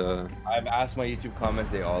 this is I've asked my YouTube comments.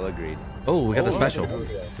 They all agreed. Oh, we got the special.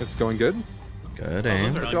 it's going good. Good Oh, aim.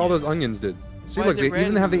 those are Look at all those onions did. See, Why look, is it they red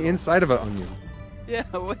even in have the the middle? inside of an onion. Yeah,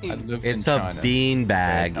 I wait. lived It's in a China. bean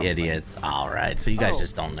bag, dumpling. idiots. All right, so you guys Oh.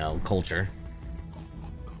 just don't know culture.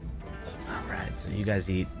 All right, so you guys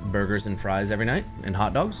eat burgers and fries every night and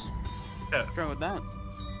hot dogs. What's wrong with that?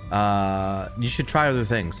 You should try other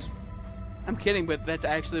things. I'm kidding, but that's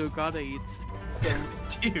actually what Gata eats. So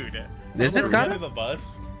Dude. Is it Remember Gata? the bus?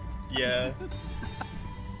 Yeah.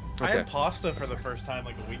 I Okay. had pasta for the first time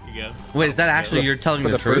like a week ago. Wait, is that actually you're telling For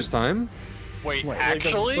the the truth? first time? Wait, Like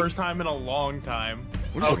actually? the first time in a long time.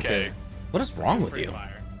 Okay. What is wrong with Free you?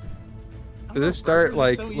 fire. I Did don't this know, start burgers are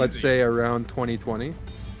like, so let's easy. say around 2020?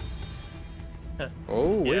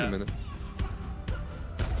 Oh, wait Yeah. a minute.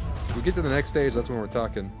 We get to the next stage, that's when we're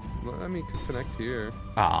talking. Let me connect here.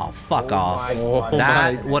 Oh, fuck Oh off. my God.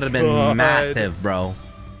 That would have been God. massive, bro.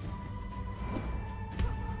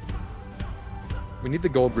 We need the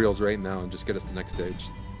gold reels right now and just get us to the next stage.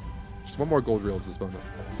 Just one more gold reels is bonus.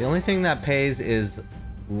 The only thing that pays is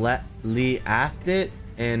let Lee asked it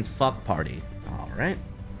and fuck party. All right.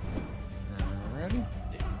 Alrighty.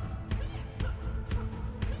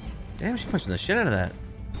 Damn, she punching the shit out of that.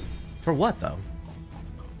 For what though?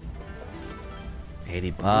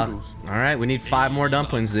 80 bucks. All right, we need 5 more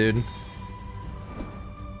dumplings, dude.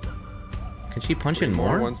 Can she punch in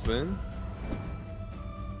more? One spin.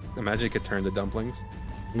 Imagine it could turn to dumplings.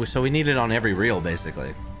 So we need it on every reel,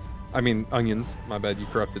 basically. I mean, onions. My bad, you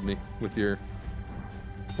corrupted me with your...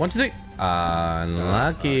 1, 2, 3.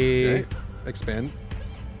 Unlucky. Okay. Expand.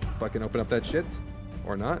 Fucking open up that shit.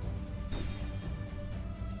 Or not.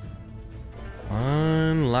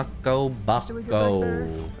 Unlucko bucko.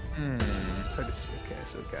 Okay,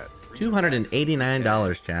 so we got...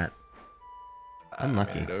 $289, chat.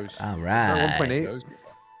 Unlucky. those- All Is right. that 1.8? Those-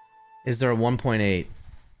 Is there a 1.8?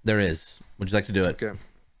 There is. Would you like to do it? Okay.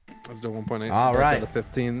 Let's do 1.8. All Back right. down to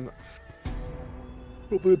 15.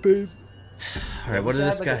 Hopefully it pays. All right, what did They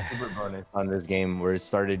this had, guy... like, a super bonus on this game where it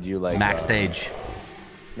started you like Max stage.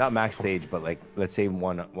 Not max stage, but like let's say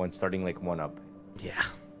one starting like one up. Yeah.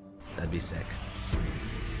 That'd be sick.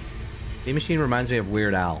 The machine reminds me of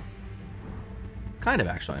Weird Al. Kind of,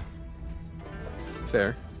 actually.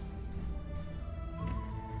 Fair.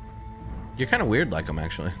 You're kind of weird like him,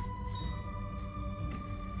 actually.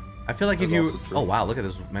 I feel like if you... Oh, wow, look at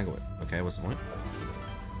this megalith. Okay, what's the point?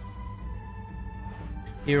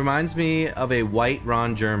 He reminds me of a white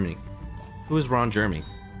Ron Jeremy. Who is Ron Jeremy?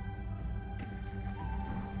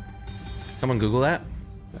 Someone Google that?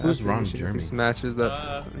 Who's Ron Jeremy? Smashes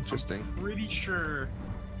that. Interesting. I'm pretty sure.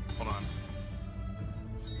 Hold on.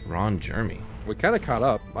 Ron Jeremy. We kind of caught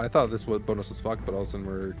up. I thought this was bonus as fuck, but all of a sudden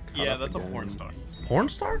we're caught up that's again. a porn star. Porn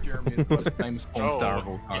star? Jeremy is the most famous porn star of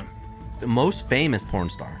all time. The most famous porn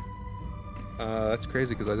star. That's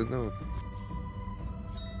crazy because I didn't know.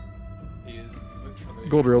 He is literally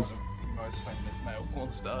Gold reels. one of the most famous male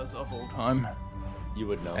porn stars of all time. You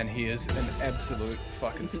would know. And he is an absolute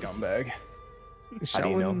fucking scumbag. How do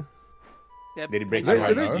you know? Yep. Did he break Did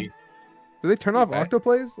your they- heart? did Did they turn off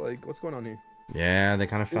autoplays? Like, what's going on here? Yeah, they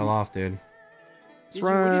kind of fell off, dude. Let's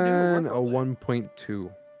run a 1.2.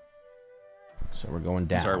 So we're going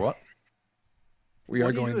down. Sorry, what? We are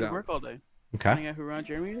What do you going do at down. work all day? Okay. Finding out who Ron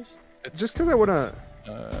Jeremy is? Just because I wanna,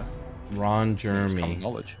 Ron It's common Jeremy.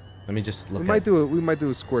 knowledge. Let me just look we at might do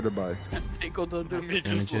a squirted by. Tinkle don't do it.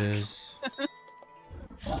 images.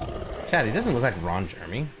 Chad, he doesn't look like Ron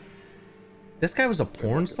Jeremy. This guy was a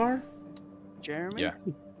porn star? Jeremy? Yeah.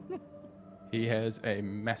 He has a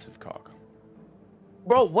massive cock.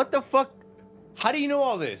 Bro, what the fuck? How do you know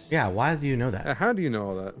all this? Yeah, why do you know that? How do you know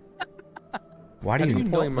all that? Why do How you do you know?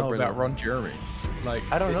 not pulling him up know right about now. Ron Jeremy? Like,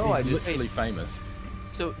 I don't know, He's I just- literally famous.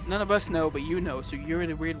 So none of us know, but you know, so you're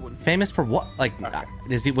the weird one. Famous for what? Like,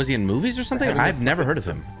 was he in movies or something? Having a I've never heard of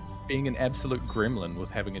him. Being an absolute gremlin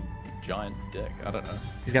with having a giant dick. I don't know.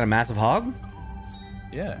 He's got a massive hog?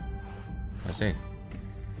 Yeah. I see. I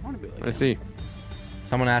want to be like I him. see.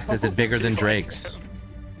 Someone asked, is it bigger than Drake's?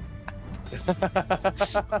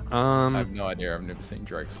 I have no idea. I've never seen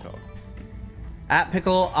Drake's cock. At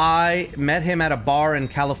Pickle, I met him at a bar in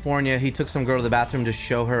California. He took some girl to the bathroom to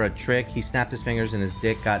show her a trick. He snapped his fingers and his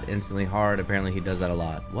dick got instantly hard. Apparently he does that a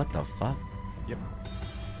lot. What the fuck? Yep.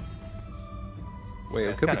 Wait, it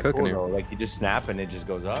That's could be kinda cooking cool, here. though. Like, you just snap and it just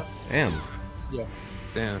goes up. Damn.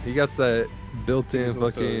 Damn, he got that built-in He's also-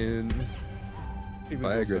 fucking. He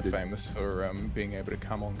was Viagra, also dude. famous for being able to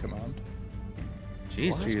come on command.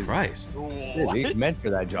 Jesus Jesus. Christ. Dude, he's meant for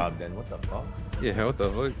that job then. What the fuck? Yeah, what the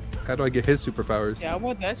fuck? How do I get his superpowers? Yeah, I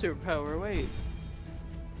want that superpower. Wait.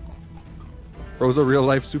 Bro's a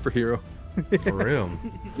real-life superhero. For real.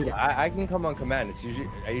 Dude, I can come on command.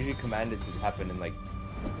 I usually command it to happen in like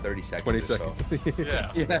 30 seconds. 20 or so.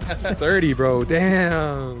 seconds. Yeah. 30, bro.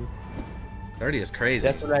 Damn. 30 is crazy.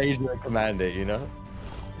 That's when I usually command it, you know?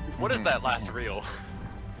 What is that last reel?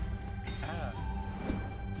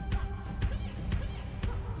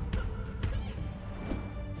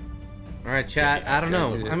 All right, chat. I don't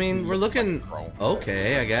know. I mean, we're looking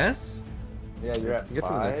okay, I guess. Yeah, you're at Get to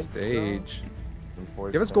the next 5, stage. and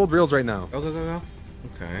 4 Give us seconds. gold reels right now. Go, go, go, go.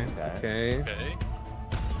 Okay. Okay. Okay. Okay.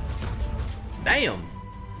 Damn.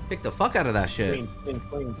 Kick the fuck out of that shit.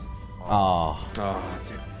 Queens. Oh. Oh,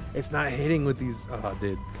 dude. It's not hitting with these. Oh,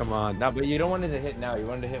 dude. Come on. No, but you don't want it to hit now. You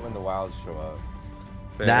want it to hit when the wilds show up.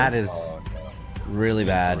 Fair. That is Oh, no. really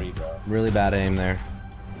bad. Three, bro. Really bad aim there.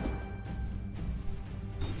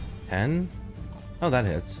 10? Oh, that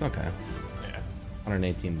hits. Okay. Yeah.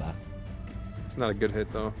 118 baht. It's not a good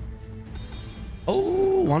hit, though.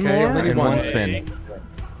 Oh, one Okay, more only and one. one spin.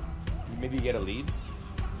 Maybe you get a lead.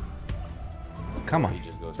 Come He on.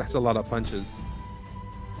 just goes That's a lot of punches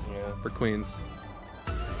Yeah. for queens.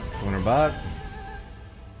 200 baht.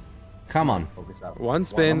 Come on. Focus out. One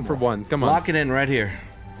spin for one. Come on. Lock it in right here.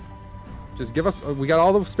 Just give us. We got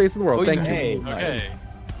all the space in the world. Oh, Thank hey, you. Okay.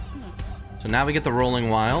 So now we get the rolling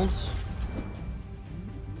wilds.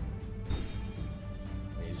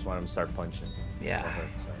 You just want him to start punching. Yeah.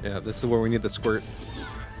 Yeah, this is where we need the squirt.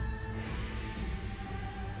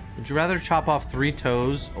 Would you rather chop off 3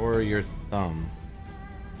 toes or your thumb?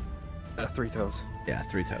 3 toes. Yeah,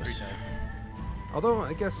 3 toes. Although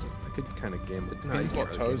I guess I could kind of game it. No, Depends you what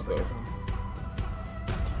can't really toes, game it like though. a thumb.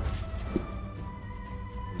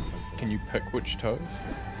 Can you pick which toes?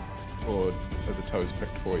 Or are the toes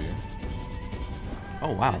picked for you?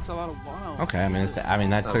 Oh wow. That's a lot of wow. Okay, I mean,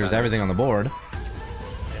 that Not clears bad. everything on the board.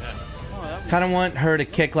 Oh, that was... Kind of want her to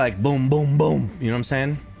kick like boom, boom, boom. You know what I'm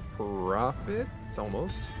saying? Profits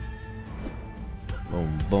almost.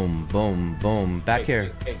 Boom, boom, boom, boom. Back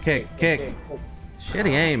here. Kick. Shitty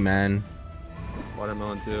aim, man.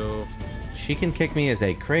 Watermelon too. She can kick me is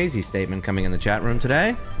a crazy statement coming in the chat room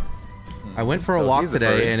today. I went for a So walk he's a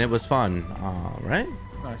furry. today and it was fun. Right?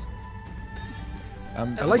 Nice.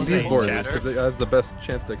 I like these boards because it has the best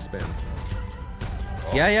chance to expand.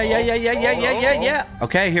 Yeah.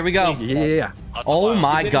 Okay, here we go. Yeah. Oh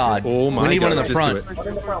my god. Oh my god. We need one in the Just front. do it.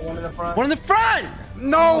 One in the front!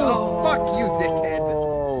 No! Fuck you,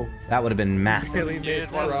 dickhead. That would have been massive. Barely made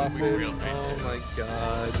profit. Oh my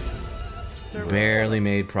god. Barely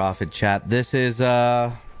made profit, chat. This is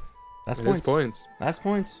that's points. That's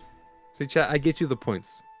points. See, chat, I get you the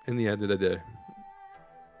points in the end of the day.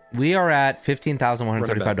 We are at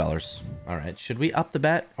 $15,135. All right. Should we up the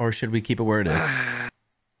bet or should we keep it where it is?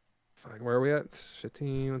 Fuck, where are we at?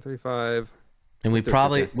 15,135. And we've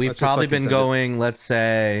probably been going, let's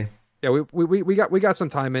say. Yeah, we got some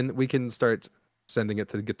time in. We can start sending it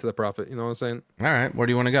to get to the profit. You know what I'm saying? All right. Where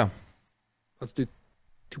do you want to go? Let's do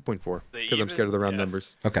 2.4 because I'm scared of the round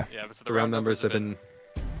numbers. Okay. Yeah, but so the round numbers have been.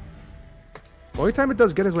 The only time it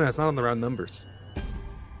does good is when it's not on the round numbers.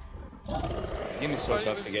 Give me so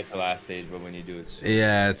tough to get to the last stage, but when you do, it's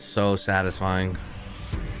yeah, it's so satisfying.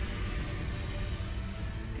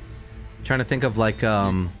 I'm trying to think of like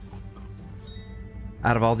out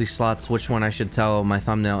of all these slots, which one I should tell my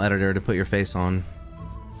thumbnail editor to put your face on.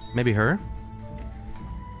 Maybe her.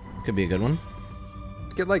 Could be a good one.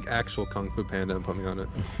 Get like actual Kung Fu Panda and put me on it.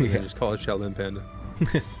 And then just call it Shaolin Panda.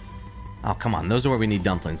 Oh come on, those are where we need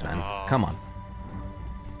dumplings, man. Come on.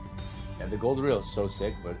 Yeah, the gold reel is so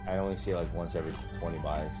sick, but I only see it like once every 20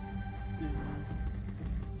 buys.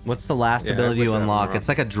 What's the last ability you unlock? It's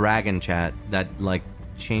like a dragon, chat, that like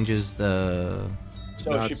changes the.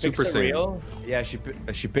 So she picks a reel. Yeah,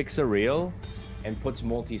 she picks a reel, and puts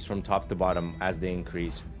multis from top to bottom as they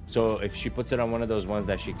increase. So if she puts it on one of those ones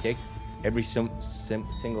that she kicked, every single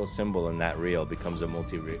symbol in that reel becomes a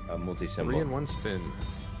multi symbol. 3 in 1 spin.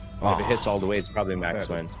 If it hits all the way, it's probably max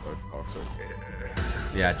win.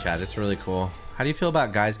 Yeah, chat, it's really cool. How do you feel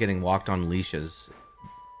about guys getting walked on leashes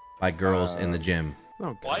by girls in the gym?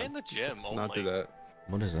 Oh, why in the gym? Let's not do that.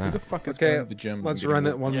 What is that? Who the fuck is going to the gym? Let's run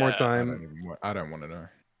it one more time. I don't want to know.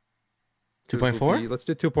 2.4? Let's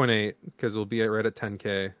do 2.8 because we'll be right at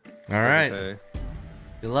 10K. All right.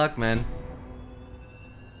 Good luck, man.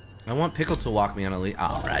 I want Pickle to walk me on a leash.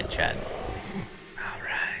 All right, chat. All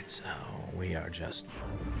right, so we are just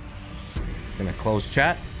gonna close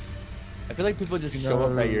chat. I feel like people just show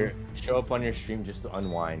up on your stream just to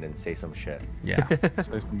unwind and say some shit. Yeah.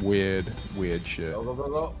 Say some weird shit.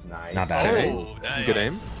 Go. Nice. Not bad. Oh, nice. Good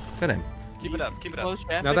aim. Good aim. Keep it up. Keep it up.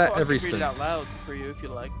 Now that every spin. Read it out loud for you if you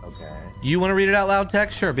like. Okay. You want to read it out loud,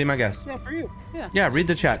 Tex? Sure, be my guest. Yeah, for you. Yeah. Yeah, read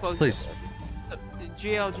the chat, please.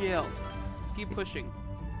 GL. Keep pushing.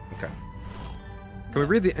 Okay. Can we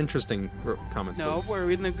read the interesting comments? No, we're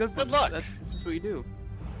reading the good ones. Good luck. That's what you do.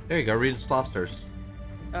 There you go. Read Slopsters.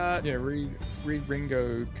 Yeah, read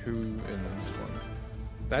Ringo Koo in this one.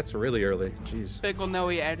 That's really early. Jeez. Pickle, no,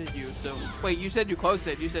 he added you. So wait, you said you closed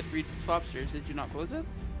it. You said read Slopsters. Did you not close it?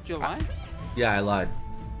 Did you lie? Yeah, I lied.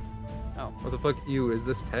 Oh. What the fuck? Is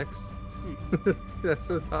this text? That's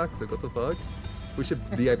so toxic. What the fuck? We should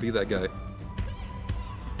VIP that guy.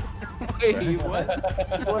 Wait, what?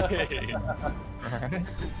 Wait.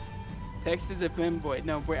 Text is a fanboy.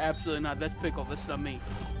 No, we're absolutely not. That's Pickle. That's not me.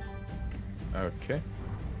 Okay.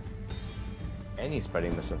 And he's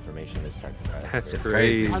spreading misinformation this text. That's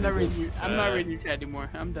crazy. I'm not reading your chat anymore.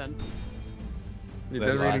 I'm done. You're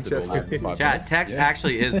done reading chat? Chat, Tex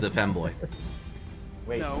actually is the femboy.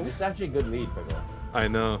 Wait, No. this is actually a good lead, Pickle. I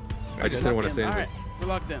know. I just didn't want to say anything. Alright, we're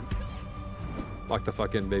locked in. Lock the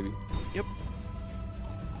fuck in, baby. Yep.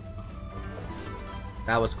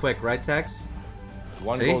 That was quick, right, Tex?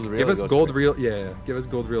 One See? gold reel. Give us gold reel. Yeah, give us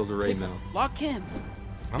gold reels right now. Lock in.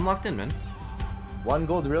 I'm locked in, man. One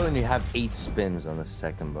gold reel and you have 8 spins on the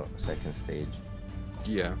second stage.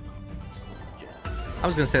 Yeah. I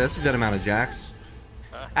was gonna say that's a good amount of jacks.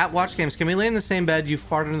 At Watch Games, can we lay in the same bed? You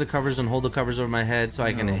fart under the covers and hold the covers over my head so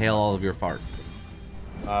I can inhale all of your fart.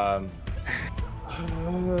 I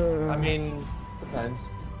mean, depends.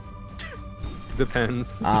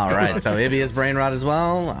 Depends. All right, so Ibby is brain rot as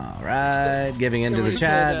well. All right, giving into the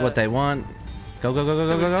chat what they want. Go.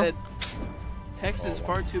 Said, Text is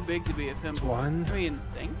far too big to be a femboy. One. I mean,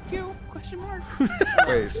 thank you? Question mark.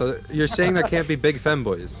 Wait, so you're saying there can't be big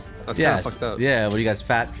femboys? That's kind of fucked up. Yeah, what are you guys,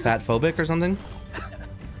 fat phobic or something?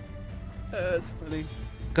 That's funny.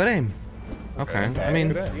 Good aim. Okay. I mean,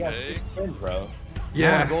 We got 6 spins, bro.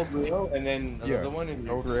 Yeah. One gold reel and then the one in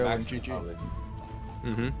gold reel and GG.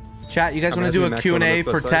 Mm-hmm. chat, you guys want to do a Q&A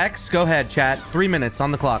for Tex? Go ahead, chat. 3 minutes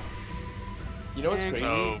on the clock. You know what's crazy?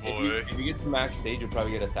 Oh, boy. If you get to max stage, you'll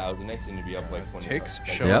probably get 1,000x and you'll be up like 20. Tex,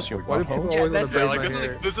 something. show us your Why do people butthole. always want that's to Yeah, braid like my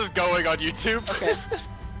hair? this is going on YouTube. Okay.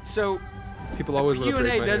 So People always want to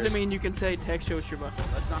braid Q&A my doesn't hair. mean you can say Text show us your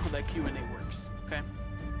butthole. That's not how that Q&A works. Okay.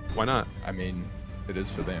 Why not? I mean, it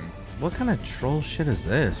is for them. What kind of troll shit is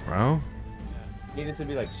this, bro? Need it to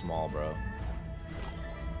be like small, bro.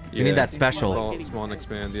 You need that special. Small and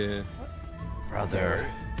expand, yeah. Brother.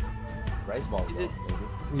 Rice balls. Is it?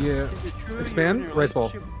 Yeah. Is it true Expand, rice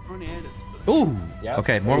ball. Ooh. Yep.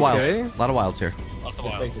 Okay, more Okay. wilds. A lot of wilds here. Lots of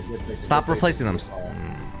wilds. Stop replacing them.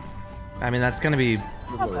 I mean, that's gonna be.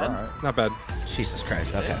 Not bad. Jesus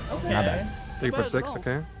Christ. Okay. Not bad. 3.6,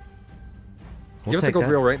 okay. We'll Give us a take gold that.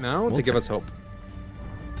 reel right now to We'll give take us hope.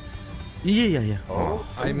 Yeah. Oh.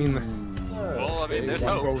 I mean, Well, I mean, there's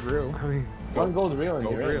one hope. gold reel. I mean, One gold reel and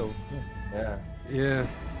Gold you're in. reel. Yeah. yeah.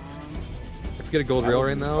 If we get a gold reel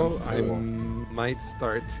right now, I might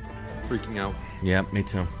start freaking out. Yep, me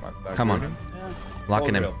too. That's Come on. good. Yeah.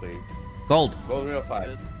 Locking Gold him. reel, please. Gold. Gold reel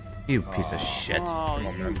 5. You piece of shit. Oh, Come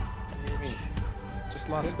on, you man. bitch. Just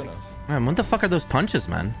last spinners. Man, what the fuck are those punches,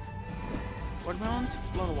 man? Watermelons?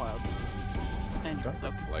 A lot of wilds. And Don't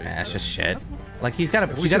look. replace That's it. just shit. Like he's got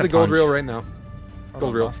a. If we He's see got the a gold punch. reel right now. Hold Gold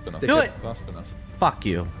on, reel. last spinners. Do it. Last spinners. Fuck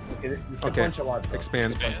you. You can Okay. punch a lot, though.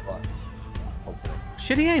 Expand. Expand. Hopefully.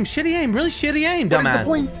 Shitty aim. Shitty aim. Really shitty aim, What is the dumbass.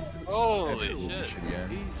 point? Holy Absolutely shit. shitty, yeah.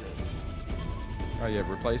 Jesus. Oh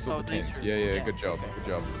yeah, replace all Oh, the thanks tents. for- Yeah, yeah. good job. Good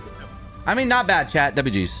job. I mean, not bad, chat.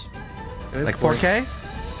 WGs. It is Like points. 4K?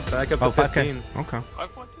 Back up Oh, to 15. 5K. Okay.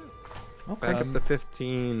 5.2. Back up to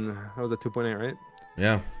 15. That was a 2.8, right?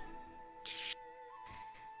 Yeah.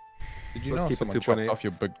 Did you Let's know keep if it someone 2.8. chopped off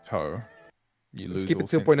your big toe, you lose Let's keep all it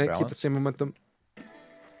sense of 2.8. Keep the balance? same momentum.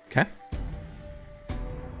 Okay.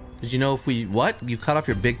 Did you know if we what? You cut off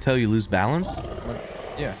your big toe, you lose balance?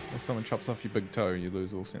 Yeah, if someone chops off your big toe, you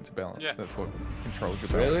lose all sense of balance. Yeah. That's what controls your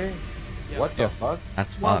balance. Really? Yeah. What the fuck?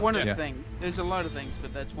 That's Well, fucked. one of the Yeah. things. There's a lot of things,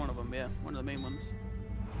 but that's one of them. Yeah, one of the main ones.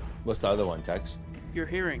 What's the other one, Tex? Your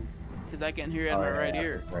hearing, because I can hear it in Oh, my yeah, right yeah,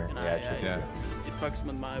 ear, right. and Yeah, true. Yeah. it fucks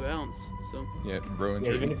with my balance. So Yeah, it ruins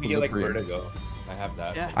Yeah, your even if you get like equilibrium. vertigo. I have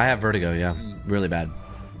that. yeah. I have vertigo, yeah. Really bad.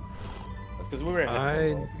 That's because we were in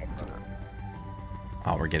I-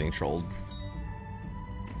 Oh, we're getting trolled.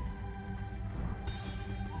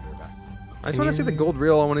 I just want to see the gold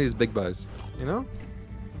reel on one of these big buys. You know?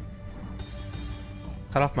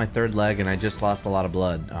 Cut off my third leg and I just lost a lot of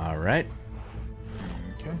blood. All right.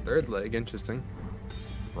 Okay. Third leg. Interesting.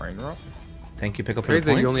 Brain rot. Thank you, Pickle, for the Crazy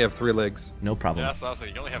that points. you only have 3 legs. No problem. Yeah, that's what I was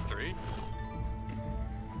thinking. You only have 3?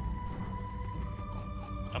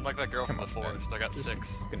 I'm like that girl from the Come on, man. forest. I got Just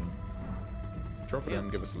 6. fucking drop it in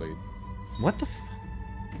and give us a lead. What the f...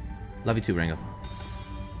 Love you too, Rango.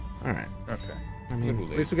 All right. Okay. I mean, Little At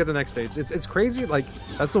lead. least we get the next stage. It's crazy. Like,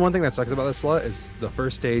 that's the one thing that sucks about this slot is the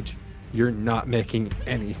first stage, you're not making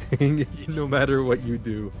anything, no matter what you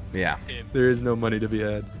do. yeah. There is no money to be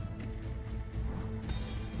had.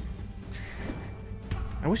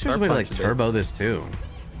 I wish there was a Sharp way to like punch, dude. turbo this too.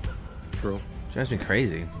 True. Drives me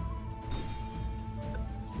crazy.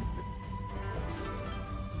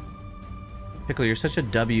 Pickle, you're such a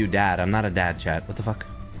W dad. I'm not a dad, chat. What the fuck?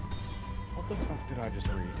 What the fuck did I just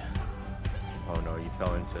read? Oh no, you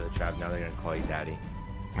fell into the trap. Now they're gonna call you daddy.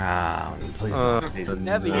 Ah, please. Now that you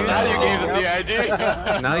Now you gave them the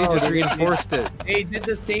idea. Now you just reinforced it. They did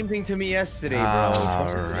the same thing to me yesterday, bro. All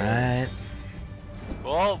Trust me. right.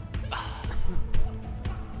 Well,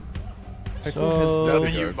 Pickle So- has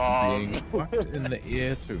W, vertigo from being Mom. whacked in the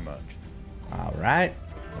ear too much. All right.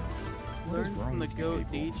 What is Learn wrong from the with you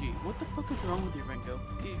goat people? DG. What the fuck is wrong with you, Ringo?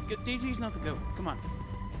 DG's not the goat. Come on.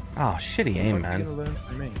 Oh, shitty aim, What are you man. gonna learn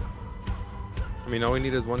from me? I mean, all we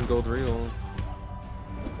need is 1 gold reel.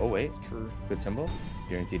 Oh wait, true. Good symbol.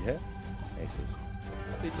 Guaranteed hit. Aces.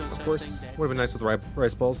 Please don't Of start course, saying that. would have been nice with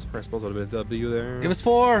rice balls. Rice balls would have been a W there. Give us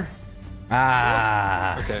 4.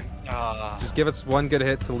 Ah. Okay. Ah. Just give us 1 good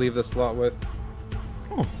hit to leave the slot with.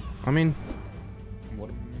 Oh, I mean,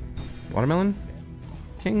 What? watermelon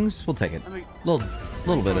kings. We'll take it. I mean,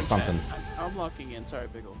 Little bit of something. I'm locking in. Sorry,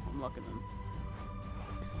 Pickle. I'm locking in.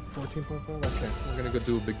 14.5? Okay, we're gonna go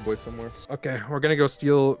do a big boy somewhere. Okay, we're gonna go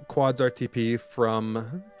steal Quad's RTP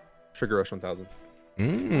from Sugar Rush 1000.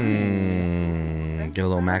 Mmm. Get a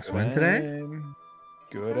little max win today. Aim.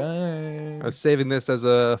 Good aim. I was saving this as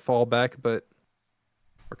a fallback, but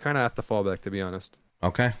we're kind of at the fallback, to be honest.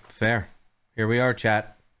 Okay, fair. Here we are,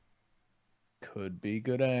 chat. Could be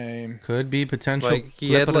good aim. Could be potential Like, he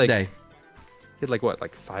flip had, of the like- day. He had like what,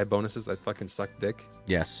 like 5 bonuses that fucking suck dick.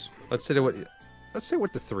 Yes. Let's hit it with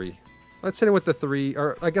the 3. Let's hit it with the 3,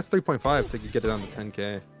 or I guess 3.5 to get it on the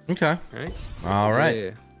 10K. Okay. Right? All right.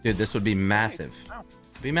 Yeah. Dude, this would be massive.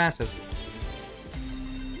 Be massive.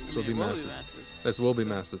 This will It be will massive. This will be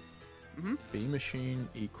massive. B machine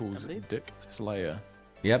equals I believe. Dick Slayer.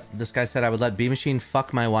 Yep. This guy said I would let B Machine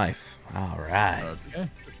fuck my wife. All right. Okay.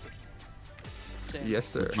 Yes,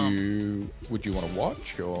 sir. Would you want to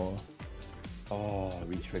watch or? Oh,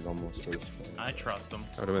 retrig almost first. I trust him.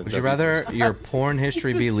 Would you rather your porn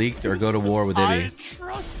history be leaked or go to war with Ibby? I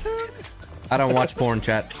trust him. I don't watch porn,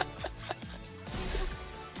 chat.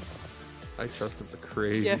 I trust him to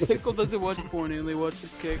crazy. Yeah, Pickle doesn't watch porn, he only watches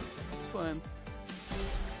Kick. It's fine.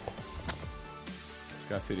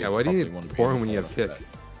 Yeah, why do you need porn when you have Kick?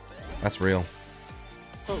 That's real.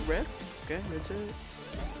 Oh, Reds? Okay, that's it.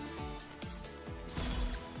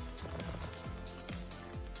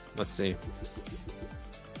 Let's see.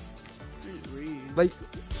 Read. Like,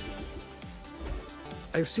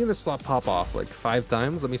 I've seen this slot pop off like 5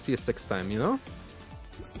 times. Let me see a 6th time, you know?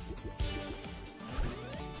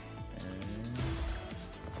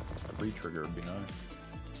 A re-trigger would be nice.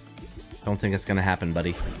 Don't think it's gonna happen,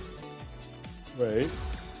 buddy. Right. It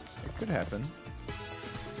could happen.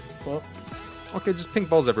 Well, okay, just pink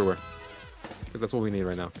balls everywhere. Because that's what we need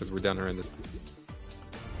right now, because we're down here in this.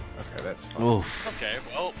 Okay, that's fine. Oof. Okay,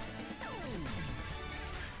 well.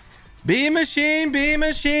 B machine, B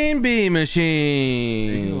machine, B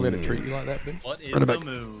machine. You let it treat you like that, Ben? What is Run it the back.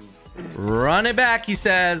 move? Run it back, he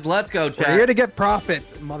says. Let's go, We're chat. here to get profit,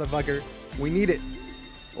 motherfucker. We need it.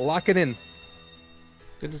 Lock it in.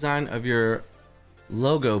 Good design of your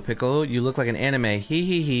logo, Pickle. You look like an anime. Hee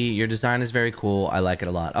hee hee. Your design is very cool. I like it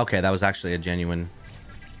a lot. Okay, that was actually a genuine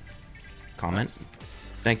comment.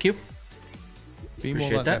 Thank you. Be more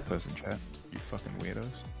Appreciate like that. that person, chat. You fucking weirdos.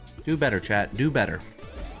 Do better, chat. Do better.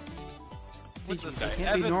 What's this It guy? can't be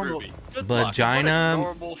Evan normal. Ruby. Good luck. What a Vagina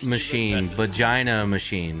normal human machine. message. Vagina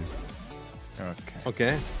machine. Okay.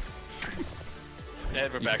 Okay.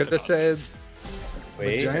 And we're You back could to have said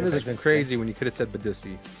Wait, vaginas that's are crazy when you could have said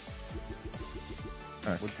Badissi.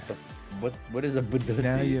 Okay. What is a budusi?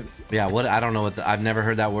 Now you. Yeah, what? I don't know what. I've never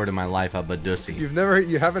heard that word in my life. A badussy.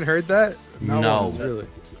 You haven't heard that? Not No. once, really.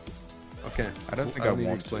 Okay. I don't think I need to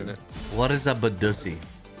want explain to. it. What is a badussy?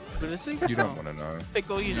 You don't want to know.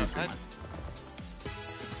 Pickle, you know that.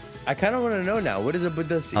 I kind of want to know now. What is a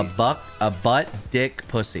budusi? A butt, dick,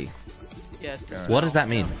 pussy. Yes, the What does that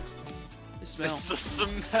mean? The smell. It's the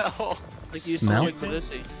smell. Like you Smell? smell like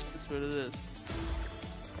Badissi. That's what it is.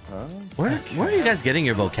 Where are you guys getting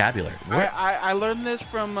your vocabulary? I learned this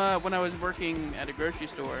from when I was working at a grocery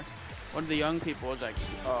store. One of the young people was like,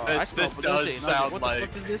 I smell This does Badissi. And I was sound like, what the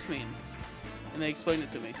fuck does this mean? And they explained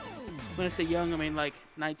it to me. When I say young, I mean like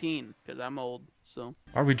 19, because I'm old, so.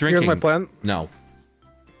 Are we drinking? Here's my plan. No.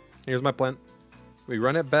 Here's my plan. We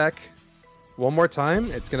run it back one more time.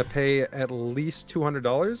 It's gonna pay at least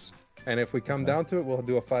 $200, and if we come down to it, we'll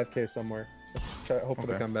do a 5K somewhere. Hope for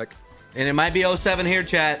the comeback. And it might be 07 here,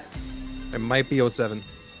 chat. It might be 07.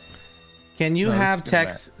 Can you No, have it's gonna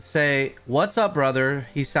text say, "What's up, brother?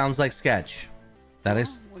 He sounds like Sketch." That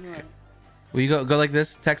is. Will you go like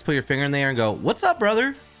this? Text, put your finger in the air and go, "What's up,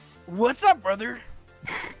 brother?" What's up, brother?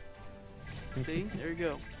 See, there you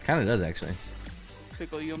go. Kind of does actually.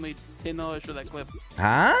 Pickle, you owe me $10 for that clip.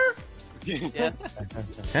 Huh? Yeah.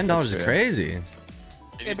 $10 is crazy.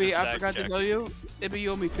 Ibby, I forgot to tell you. Ibby,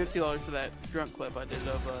 you owe me $50 for that drunk clip I did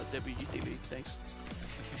of WGTV. Thanks.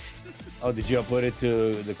 Oh, did you upload it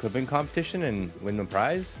to the clipping competition and win the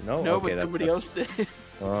prize? No. No, Okay, but that's somebody else did.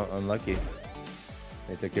 Well, unlucky.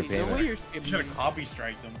 They took your payment. You Should have copy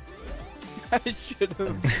striked them. I should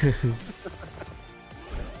have.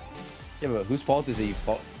 Yeah, but whose fault is it you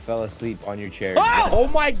fell asleep on your chair? Oh!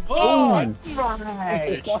 My God!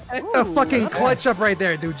 The fucking clutch up right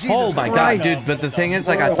there, dude. Jesus Oh my Christ. god, dude! But the thing is,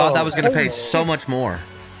 like, I thought that was gonna pay so much more.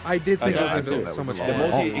 I did think it was I gonna be thought so much The more.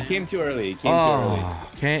 multi, it came too early. It came too early. Oh,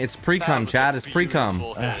 okay. It's pre-cum, chat. It's pre-cum.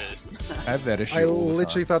 I have that issue. I all the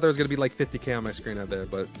literally time. thought there was gonna be like 50K on my screen out there,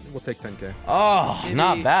 but we'll take 10K. Oh,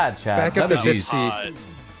 not bad, chat. Back up to WGs.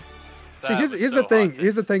 50. See, here's the thing.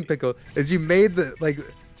 Here's the thing, Pickle. Is you made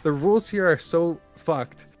the rules here are so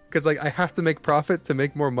fucked because like I have to make profit to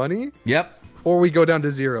make more money, Yep. or we go down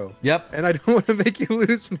to 0. Yep. And I don't want to make you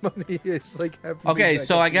lose money. It's like Okay,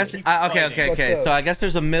 so I guess okay. So I guess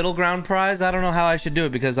there's a middle ground prize. I don't know how I should do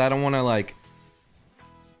it because I don't want to like.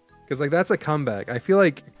 because like that's a comeback. I feel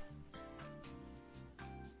like.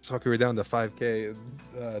 Fuck, we were down to 5K,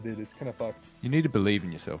 dude. It's kind of fucked. You need to believe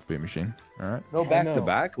in yourself, Beer Machine. All right. No back know. to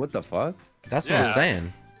back. What the fuck? That's what I'm Yeah.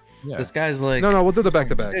 saying. Yeah. This guy's like. No, we'll do the back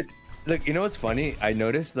to back. Look, you know what's funny? I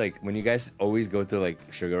noticed like when you guys always go to like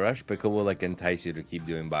Sugar Rush, Pickle will like entice you to keep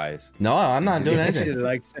doing buys. No, I'm not doing He actually anything.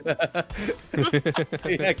 like.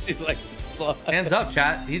 He actually like. Hands up,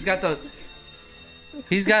 chat. He's got the.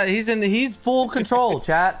 He's full control,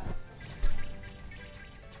 chat.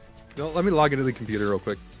 No, let me log into the computer real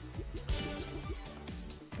quick.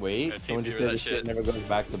 Wait, Yeah, someone team just do did that this shit. shit. Never goes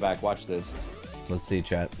back to back. Watch this. Let's see,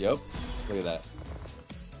 chat. Yep. Look at that.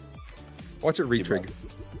 Watch it retrig.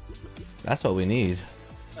 That's what we need.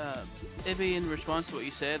 Ibby, in response to what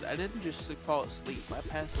you said, I didn't just fall asleep. I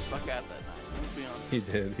passed the fuck out that night. Let's be honest. He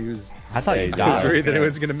did. He was. I thought you I was worried that it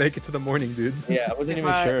was gonna make it to the morning, dude. Yeah, I wasn't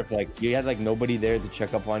even sure if like you had like nobody there to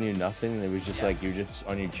check up on you, nothing. It was just like you're just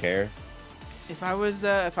on your chair. If I was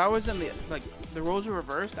in the like the roles were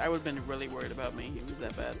reversed, I would have been really worried about me. It was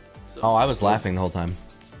that bad. So, Oh, I was laughing the whole time.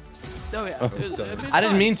 Oh yeah. I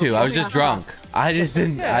didn't mean to. I was just drunk. I just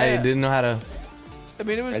didn't. Yeah, I yeah. didn't know how to. I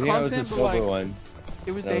mean, it was I think I was content, the but like sober one.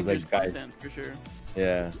 it was That was, like, dangerous guys. content for sure.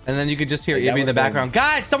 Yeah. And then you could just hear Like, that Ibby in the was background.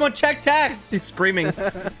 Guys, someone check text. He's screaming.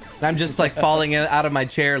 And I'm just like falling out of my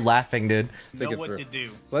chair, laughing, dude. Know what to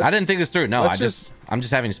do. I didn't think this through. No, I'm just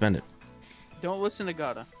having to spend it. Don't listen to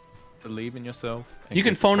Gata. Believe in yourself. You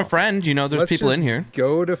can phone a friend. You know, there's people in here.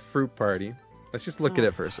 Go to Fruit Party. Let's just look at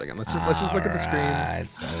it for a second. Let's just look at the screen. Alright,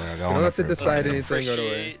 so we're You going don't have to Fruit decide Party. anything right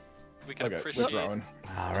away. We can Okay, appreciate. Rowan.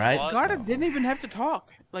 All right. Gata didn't even have to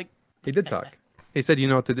talk. Like He did talk. He said, "You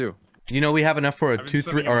know what to do." You know, we have enough for a I've been 2,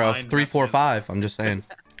 3, sending or a mine 3, 4, messages. 5. I'm just saying.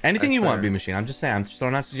 Anything That's you want, fair. B Machine. I'm just saying. I'm just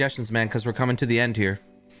throwing out suggestions, man, because we're coming to the end here.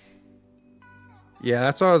 Yeah,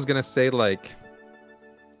 that's what I was gonna say. Like,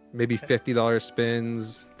 maybe $50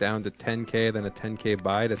 spins down to 10K, then a 10K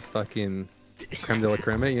buy to fucking creme de la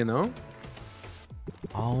creme. You know?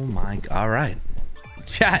 Oh my. All right.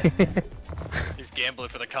 Chat. He's gambling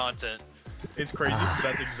for the content. It's crazy because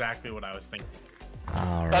that's exactly what I was thinking.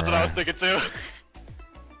 All right. That's what I was thinking too.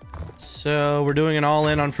 So we're doing an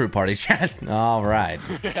all-in on Fruit Party, chat. All right.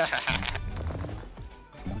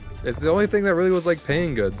 It's the only thing that really was like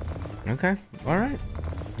paying good. Okay. All right.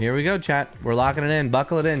 Here we go, chat. We're locking it in.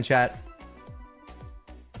 Buckle it in, chat.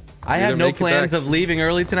 I Either have no make it plans back. of leaving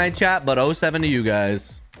early tonight, chat, but 07 to you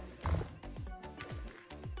guys.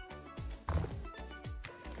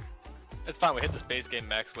 It's fine. We hit this base game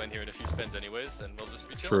max win here in a few spins anyways, and we'll just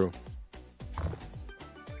be chilling.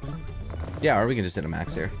 True. Yeah, or we can just hit a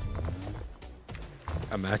max here.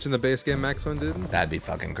 Imagine the base game max one, dude. That'd be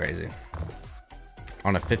fucking crazy.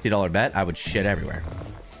 On a $50 bet, I would shit everywhere.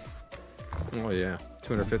 Oh yeah,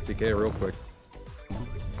 250K real quick.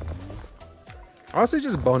 Honestly,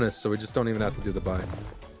 just bonus, so we just don't even have to do the buy.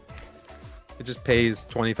 It just pays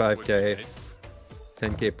Would be 25K, nice.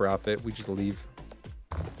 10K profit. We just leave.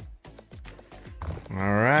 All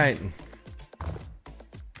right.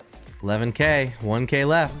 11K, 1K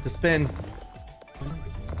left to spin.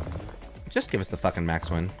 Just give us the fucking max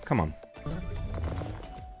win. Come on.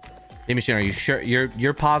 Hey, Machine, are you sure?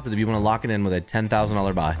 You're positive you want to lock it in with a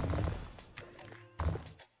 $10,000 buy?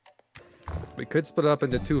 We could split up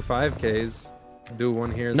into two 5Ks. Do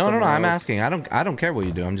one here. No. somewhere I'm else. asking. I don't care what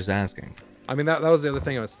you do. I'm just asking. I mean, that was the other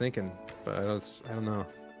thing I was thinking, but I don't know.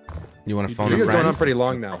 You want to The phone a video's going on friend? pretty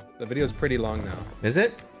long now. The video's pretty long now. Is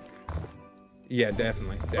it? Yeah,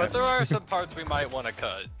 definitely. But there are some parts we might want to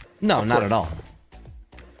cut. No, Of not course. at all.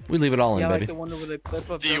 We leave it all in, yeah, baby. like the one over the clip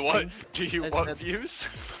of. Do you want? Do you That's- want that's- views?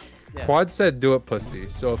 Yeah. Quad said do it, pussy.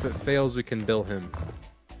 So if it fails, we can bill him.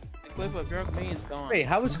 The clip of drunk me is gone. Wait,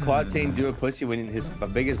 how was Quad saying do a pussy when his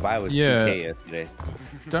biggest buy was Yeah. 2K yesterday?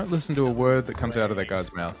 Don't listen to a word that comes out of that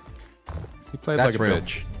guy's mouth. He played That's like a real.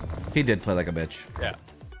 bitch. He did play like a bitch. Yeah.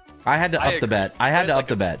 I had to up the agree. bet. I had Played to like up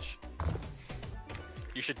the a bet. bitch.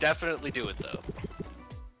 You should definitely do it though.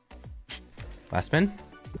 Last spin?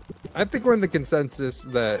 I think we're in the consensus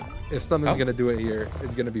that if someone's Oh. gonna do it here,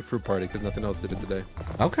 it's gonna be Fruit Party because nothing else did it today.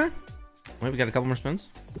 Okay. Wait, we got a couple more spins.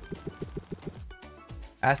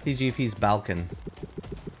 Ask DG if he's Balkan.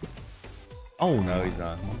 Oh, No, he's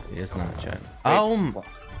not. He is not, chat. Wait, Oh,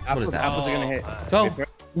 what is that? Apples are gonna hit. Go.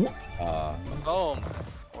 Oh, my.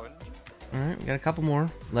 All right, we got a couple more.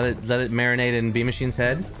 Let it marinate in B Machine's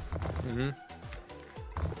head.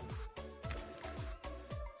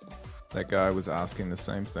 That guy was asking the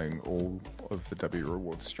same thing all of the W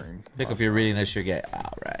Reward stream. Pick if you're reading this, you get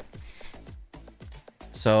all right.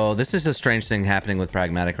 So this is a strange thing happening with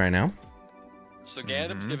Pragmatic right now. So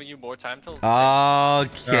Gandalf's giving you more time to.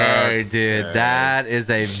 Okay, dude, that is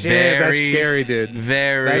a Shit, that's very scary, dude.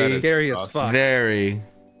 very That's scary as fuck. very.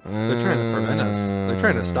 They're trying to prevent us. They're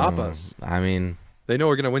trying to stop us. I mean, They know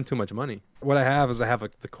we're gonna win too much money. What I have is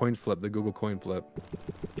like the coin flip, the Google coin flip.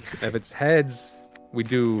 If it's heads, we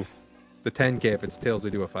do the 10K. If it's tails, we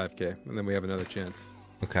do a 5K, and then we have another chance.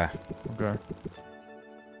 okay. Okay.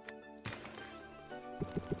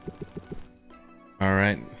 All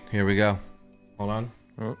right, here we go. Hold on.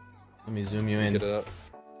 Oh. Let me zoom you in. Get it up.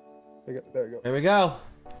 There we go. There we go.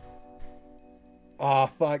 Oh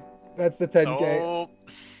fuck, that's the 10K.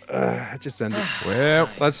 Oh, Just end it. Well,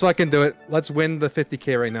 Let's fucking do it. Let's win the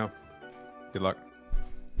 50K right now. good luck.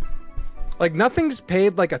 Like nothing's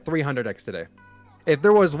paid like a 300x today. If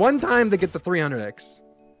there was one time to get the 300x,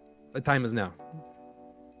 the time is now.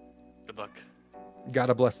 Good luck.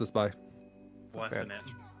 Gotta bless this buy. Blessing it.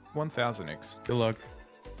 1000x. Good luck.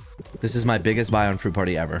 This is my biggest buy on Fruit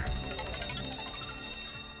Party ever.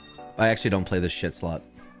 I actually don't play this shit slot.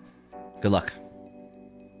 Good luck.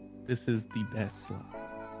 This is the best slot.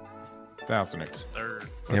 1000x. Third.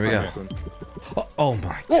 Here we go. Oh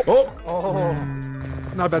my.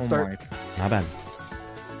 Not a bad start. Not bad.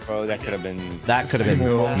 Bro, that could have been. That could have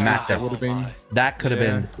been massive. Would have been. That could have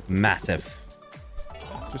been massive.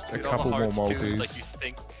 Just a couple more multis. Like you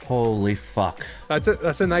think. Holy fuck. That's it.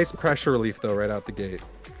 That's a nice pressure relief though, right out the gate.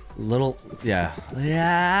 Little, yeah.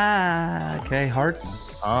 Yeah. Okay, hearts.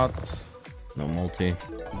 Hearts. No multi.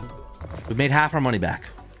 We made half our money back.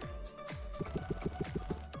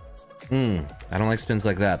 I don't like spins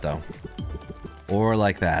like that though. Or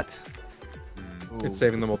like that. It's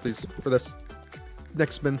saving the multis for this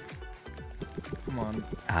next spin. Come on.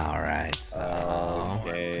 All right.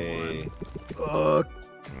 Okay. All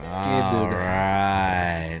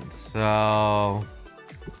right. So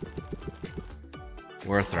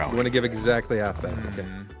we're throwing. You want to give exactly half back. Okay.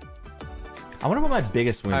 I wonder what my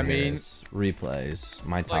biggest win I here mean- is. Replays.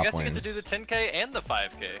 My Well, I top guess you wins. get to do the 10k and the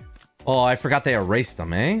 5k. Oh, I forgot they erased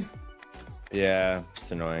them, eh? Yeah,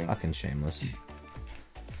 it's annoying. Fucking shameless.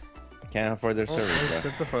 Can't afford their service. Let's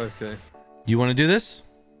hit the 5k. You want to do this?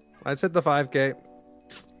 Let's hit the 5k.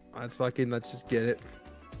 Let's just get it.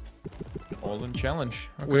 All-in challenge.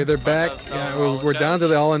 Okay. They're back. $5,000 Yeah, we're down to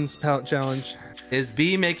the all-in challenge. Is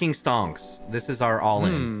B making stonks? This is our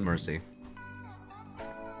all-in, Mercy.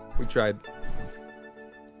 We tried.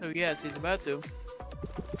 Oh yes, he's about to.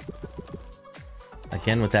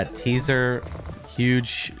 Again with that teaser,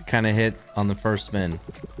 huge kind of hit on the first spin.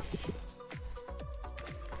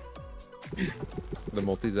 The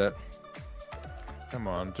multi's at. Come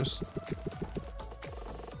on, just.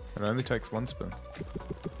 It only takes one spin.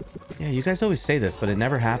 Yeah, you guys always say this, but it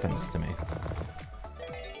never happens to me.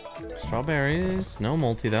 Strawberries, no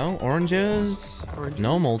multi though. Oranges,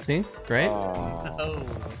 no multi. Great. Oh.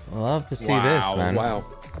 Love to see this, man. Wow.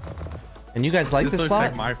 And you guys like This this looks slot?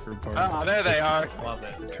 like my fruit party. Oh, there they are. Love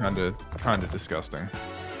it. Kinda disgusting.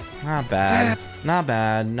 Not bad. Not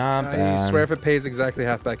bad. Not bad. I swear if it pays exactly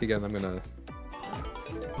half back again, I'm gonna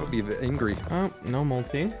be angry. Oh, no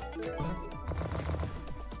multi.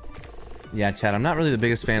 Yeah, Chad, I'm not really the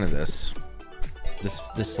biggest fan of this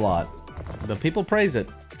slot, but people praise it.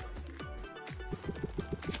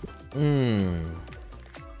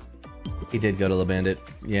 He did go to the bandit.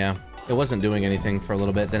 Yeah, it wasn't doing anything for a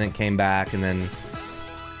little bit. Then it came back, and then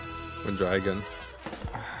Went dry again.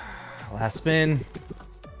 last spin.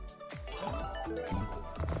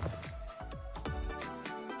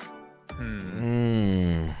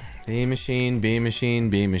 B machine, B machine,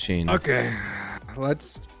 B machine. Okay,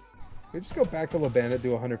 let's. We just go back to the bandit,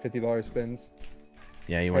 do $150 spins.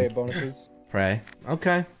 Yeah, you Pay want bonuses. pray?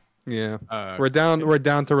 Okay. Yeah, we're down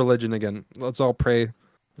to religion again. Let's all pray.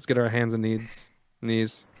 Let's get our hands and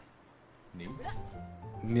knees.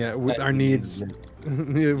 Yeah, with our needs. Our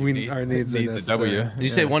needs are Needs a necessary. W. Did you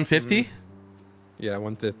say 150? Yeah,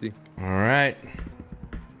 150. All right.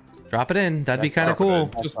 Drop it in. That'd be That's kind of not cool.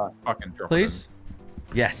 bad. Just fucking drop Please.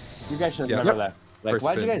 Yes. You guys should Yeah. have never Yep. left. Like, First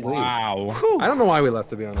why'd you spin. guys leave? Wow. I don't know why we left,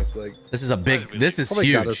 to be honest. Like, This is a big. This is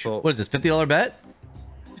Probably got us huge. full. What is this? $50 bet?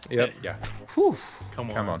 yep. Yeah. Whew. Come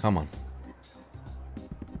on. Come on. Come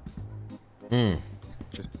on.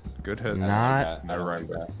 Just good hits. Not- No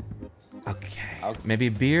rainbow. Okay. Maybe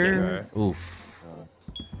beer. Oof.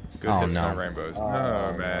 Good Oh, hits, no. no rainbows.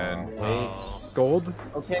 No, man. Gold.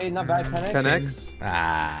 Okay, not bad. 10x. 10x.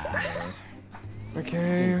 Ah.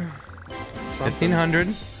 Okay.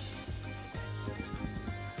 1500.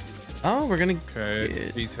 Oh, we're gonna. Okay,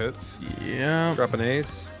 get- these hits. Yeah. Drop an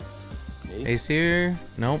ace. Ace here.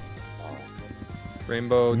 Nope.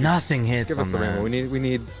 Rainbow. Just Nothing hits Give us on the that. rainbow. We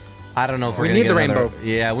need. I don't know if we're We gonna need get the another- rainbow.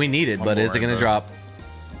 Yeah, we need it, One but more is it gonna rainbow. drop?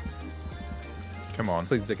 Come on.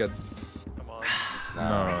 Please, dickhead. Come on.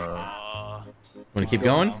 No. Want to keep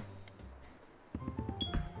going?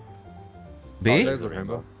 B? There's the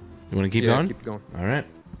rainbow. You want to keep Yeah, going? keep going. All right.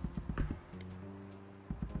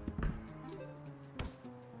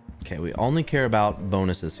 Okay, we only care about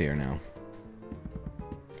bonuses here now.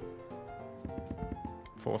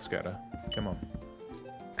 4 scatter. Come on.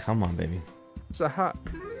 Come on, baby. It's a hot.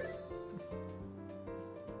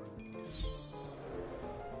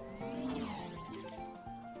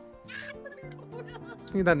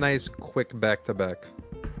 Just need that nice, quick back-to-back.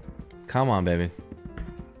 Come on, baby.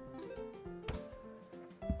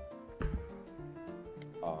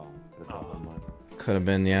 Oh, Could have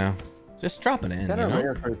been, yeah. Just drop it in. kind You of know?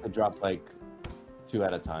 rare for it to drop like 2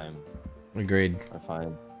 at a time. Agreed. I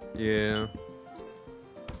find. Yeah.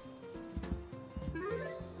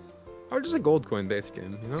 Or just a gold coin based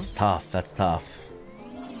game, you know? It's tough. That's tough.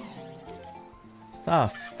 It's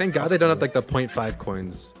tough. Thank God they don't have like the 0.5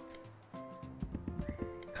 coins.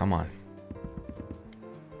 Come on.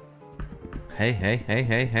 Hey, hey, hey,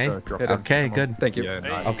 hey, hey. Okay, good. Thank you. Yeah,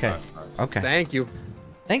 nice, Okay. nice, nice. Okay. Thank you.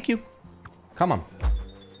 Thank you. Come on.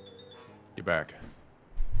 You're back.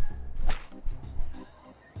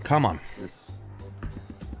 Come on. This...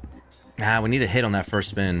 Ah, we need a hit on that first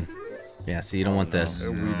spin. Yeah, see, you don't want this.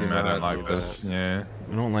 We do I not don't like do this. Yeah.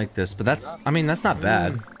 We don't like this, but that's, I mean, that's not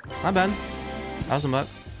bad. Not bad. $1,000.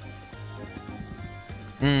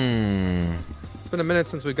 It's been a minute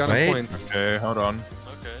since we've gotten Wait. points. Okay, hold on.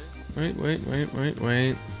 Okay.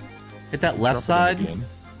 Wait. Hit that left Drop it side. again.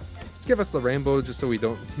 Just give us the rainbow just so we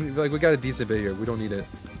don't... Like, we got a decent bit here. We don't need it.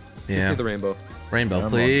 Just Yeah. need the rainbow. Rainbow, Come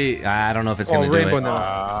on. please. I don't know if it's gonna do rainbow it. now.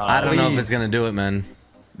 I don't know if it's Please. gonna do it, man.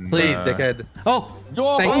 Please, Dickhead. Oh,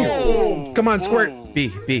 Thank you. Come on, squirt. B.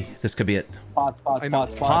 This could be it. I know.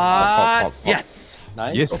 Pots. Yes.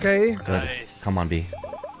 Nice. Yes. Okay. Good. Nice. Come on, B.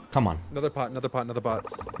 Come on. Another pot. Need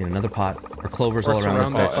another pot. Or clovers Or all around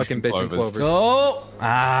surround this that bitch. fucking bitch in Clovers. clovers. Go.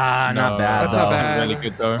 Ah, not bad. That's not though. bad. Really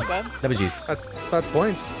good though. WG's. That's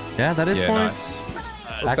points. Yeah, that is Yeah, points.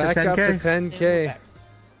 We're Back back to up to 10K. 10K.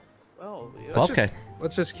 Well, yeah. Let's 12K. just-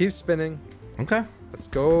 Let's just keep spinning. Okay. Let's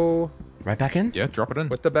go Right back in. Yeah, drop it in.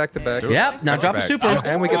 with the back-to-back. Yep. Now drop a back. super.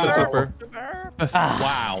 And we get the super.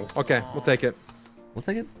 Wow. Okay, we'll take it. We'll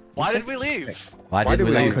take it. Why did we leave? Why Why did did we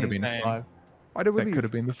we That leave? could have been the 5. Why did we That leave? could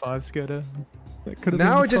have been the 5 scatter. That could have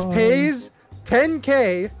Now been it just 5. pays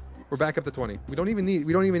 10K. We're back up to 20. We don't even need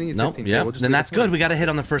Nope. 15K. Yeah. We'll just Then leave that's it good. We got a hit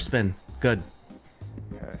on the first spin. Good.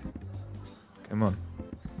 Okay. Come on.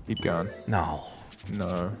 Keep going. No.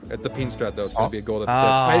 No. at the peen strat though. It's gonna be a gold at the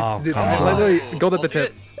Oh, tip. come I on. literally gold at the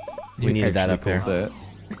tip. We needed that up Actually there.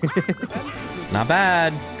 called that. Not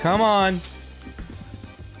bad. Come on.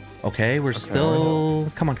 Okay, we're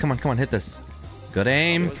still. Come on. Hit this. Good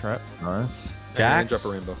aim. Trap. Nice. And Jacks. drop a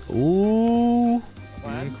rainbow. Ooh.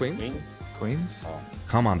 Queens. Queens.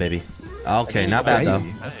 Come on, baby. Okay, not bad though.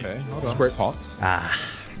 Okay. Hold on. Squirt. Pots. Ah,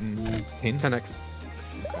 Pin. 10x.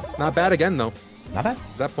 Not bad again though. not bad.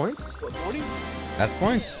 Is that points? That's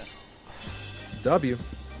points. W.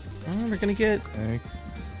 Oh, we're gonna get. Okay.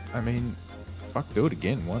 I mean, fuck, do it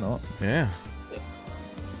again. Why not? Yeah.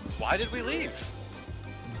 Why did we leave?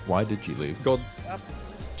 Why did you leave? Gold.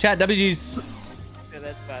 Chat WG's. Yeah,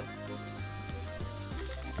 that's bad.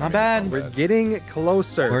 Not bad. We're getting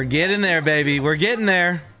closer. We're getting there, baby. We're getting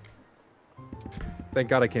there. Thank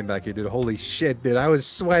God I came back here, dude. Holy shit, dude. I was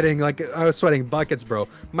sweating buckets, bro.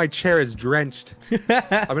 My chair is drenched.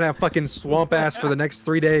 I'm gonna have fucking swamp ass for the next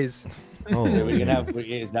 3 days. Oh. We're gonna have.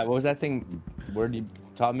 Is that what was that thing? Word you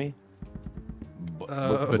taught me?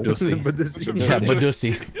 Badussi. Badussi. Yeah,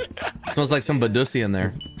 Badussi. Smells like some Badussi in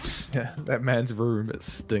there. Yeah, that man's room, it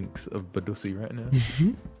stinks of Badussi right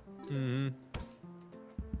now. Mhm.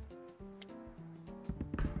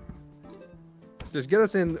 Just get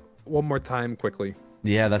us in one more time quickly.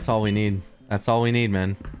 Yeah, that's all we need. That's all we need,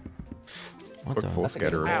 man. What Quick the? full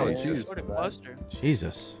scatter. Wow, is jeez. what a cluster.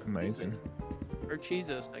 Jesus. amazing. Or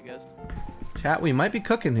Jesus, I guess. Chat, we might be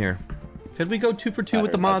cooking here. Could we go 2 for 2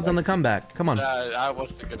 with the mods on the comeback? Come on. I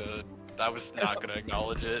was not gonna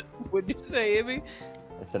acknowledge it. What'd you say, Amy?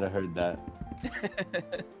 I said I heard that.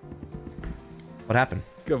 What happened?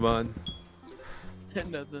 Come on.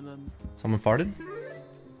 Nothing. Someone farted?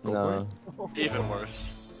 No. Even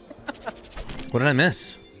worse. What did I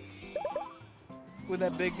miss? With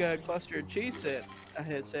that big cluster of cheese set, I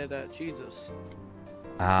had said Jesus.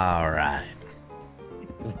 All right.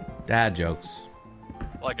 Dad jokes.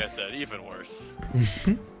 Like I said, even worse.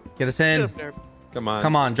 Get us Get in. up there. Come on.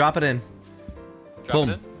 Come on, drop it in. Drop Boom.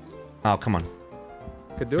 it in. Oh, come on.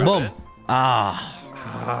 Could do it. Boom. Ah.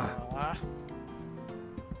 Ah,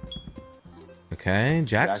 Okay,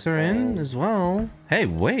 jacks are in as well. Hey,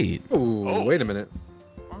 wait. ooh, Oh. wait a minute.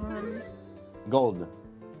 Gold.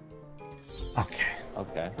 Okay.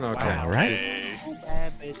 Okay. Okay. All right. Hey.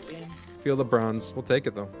 Bad bitch. Feel the bronze. We'll take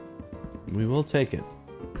it though. We will take it.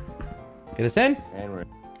 Get us in. And we're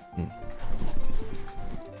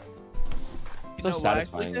You so know,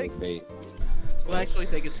 satisfying with bait. we'll actually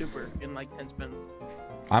take a super in like 10 spins.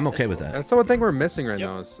 I'm okay with that. That's the one thing we're missing right Yep.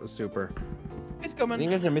 now is a super. It's I coming. think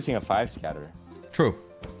you guys are missing a 5 scatter. True.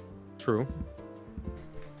 True.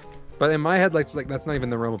 But in my head, like that's not even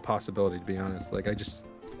the realm of possibility, to be honest. Like I just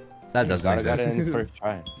That doesn't Got it exist. in first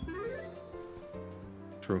try.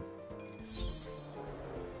 true.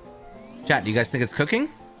 Chat, do you guys think it's cooking?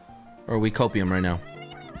 Or are we copium right now?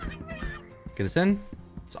 Get us in.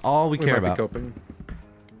 It's all we care about. Coping.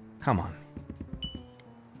 Come on.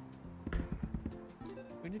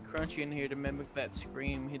 We need Crunchy in here to mimic that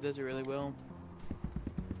scream. He does it really well.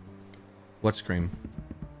 What scream?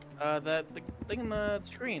 The thing in the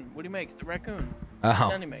screen. What he makes, the raccoon. Oh. The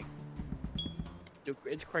sound he makes. Dude,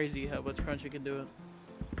 it's crazy how much Crunchy can do it.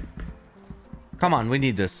 Come on, we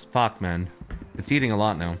need this. Fuck, man. It's eating a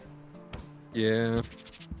lot now. Yeah.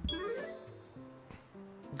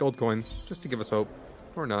 Gold coin, just to give us hope.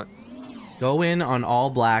 Or not. Go in on all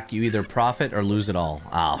black. You either profit or lose it all.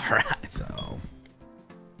 All right, so.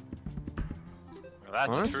 Well,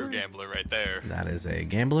 that's a true gambler right there. That is a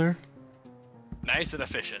gambler. Nice and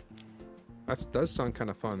efficient. That does sound kind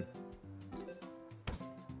of fun.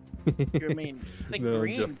 I mean, think No,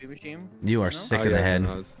 green, B Machine. You are sick in the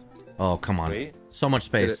head. Oh, come on. Wait. So much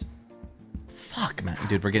space. Fuck, man.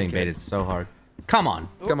 Dude, we're getting baited so hard. Come on.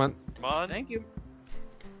 Ooh. Come on. Come on. Thank you.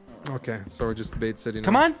 Okay, so we're just bait city now.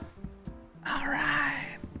 Come on. All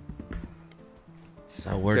right.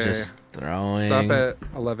 So we're just throwing. Stop at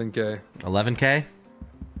 11k. 11k?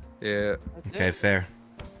 Yeah. Okay, fair.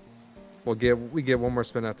 We get one more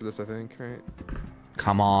spin after this, I think, right?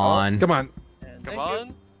 Come on. Come on. Come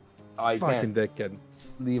on. Oh, you Fucking can't dickhead.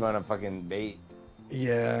 leave on a fucking bait.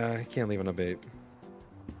 Yeah, I can't leave on a bait.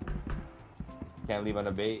 Can't leave on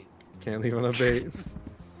a bait. Can't leave on a bait.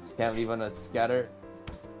 Can't leave on a scatter.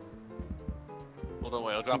 Well, don't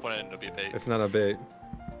worry. I'll drop one in and it'll be a bait. It's not a bait.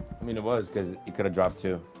 I mean, it was because it could have dropped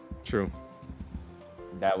 2. True.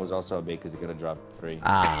 That was also a bait because it could have dropped 3.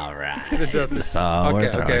 All right. Okay, So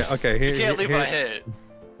okay. You can't leave on a hit.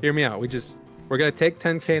 Hear me out. We're gonna take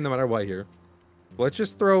 10k no matter what here. Let's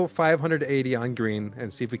just throw 580 on green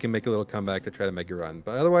and see if we can make a little comeback to try to make a run.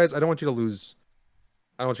 But otherwise, I don't want you to lose.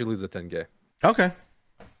 I don't want you to lose the 10k. Okay.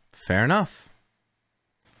 Fair enough.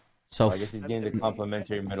 So I guess he's getting the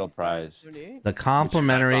complimentary middle prize. the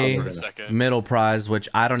complimentary middle prize, which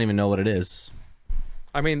I don't even know what it is.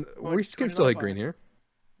 I mean, we can still hit green here.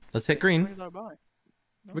 Let's hit green.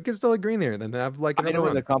 We can still hit green here, then have like I know another what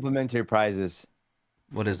run. the complimentary prize is.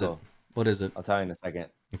 What is it? What is it? I'll tell you in a second.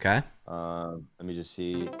 Okay. Let me just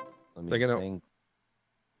see. Let me They're just gonna- think.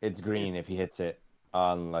 It's green if he hits it.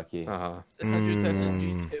 Unlucky. Uh-huh. It's 100,000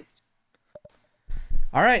 G tips.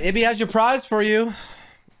 All right, Ibby has your prize for you.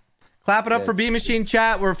 Clap it up for Yes. B Machine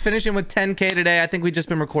chat. We're finishing with 10k today. I think we've just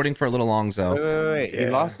been recording for a little long, so. Wait. He Yeah.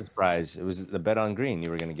 lost his prize. It was the bet on green you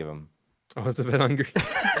were gonna give him. I was a bit hungry.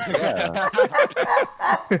 Yeah.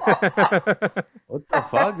 What the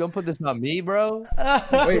fuck? Don't put this on me, bro.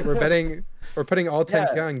 Wait, we're putting all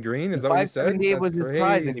 10k on green? Is that what you said? 578 was his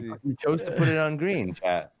prize, and he Crazy. fucking chose to put it on green,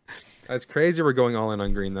 chat. That's crazy we're going all in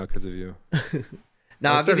on green though because of you.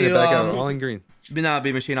 Now I'll give starting you to back out, all in green. no,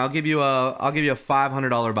 B Machine. I'll give you a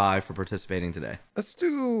 $500 buy for participating today. Let's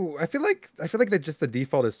do. I feel like that just the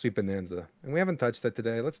default is Sweet Bonanza, and we haven't touched that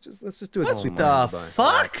today. Let's just do it. Sweet The Bonanza buy.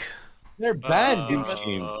 fuck? They're bad, dude.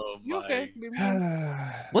 Oh, You my. okay? B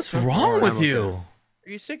Machine? What's wrong with okay. you? Are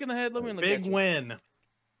you sick in the head? Let me look Big at you. win.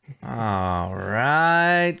 All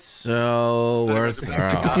right, so we're throwing.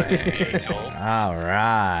 All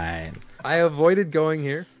right. I avoided going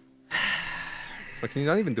here. So can you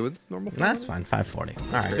not even do it normal? That's fine. 540.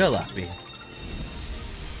 All right, good luck, B.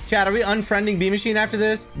 Chat, are we unfriending B Machine after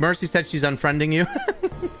this? Mercy said she's unfriending you.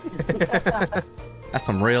 That's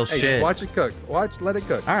some real Hey, shit. just watch it cook. Let it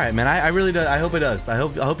cook. All right, man. I really do. I hope it does. I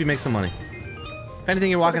hope you make some money. If anything,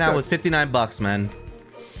 you're walking out with 59 bucks, man.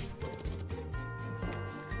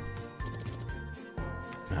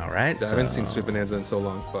 All right. I haven't seen Sweet Bonanza in so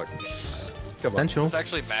long. Fuck. Come on. Potential. It's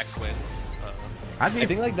actually max wins. I I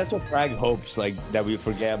think like that's what Frag hopes, like that we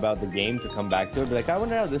forget about the game to come back to it. Be like, I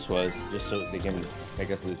wonder how this was, just so they can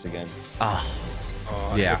make us lose again. Ah,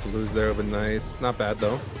 Oh, Yeah. yeah. To lose there would be nice. Not bad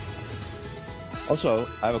though. Also,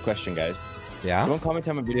 I have a question, guys. yeah. Someone comment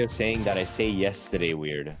on my video saying that I say yesterday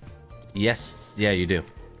weird. Yes. Yeah, you do.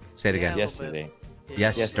 Say it again. Yeah. Yesterday.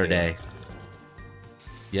 Yesterday.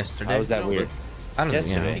 Yesterday. How was that weird? I don't think.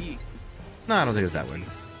 Yesterday. Yeah. No, I don't think it's that weird.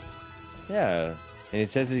 Yeah. And it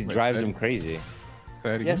says he Wait, drives say- him crazy. Say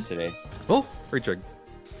it again. Yesterday. Oh. Free chug.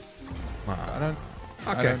 I don't.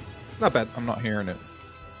 I Okay. don't- Not bad. I'm not hearing it.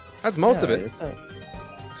 That's most of Yeah, it.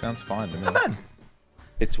 Sounds fine to me. Not bad.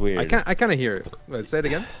 It's weird. I kind of hear it. Wait, say it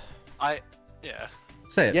again. Yeah.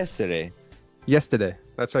 Say it. Yesterday. Yesterday.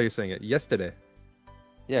 That's how you're saying it. Yesterday.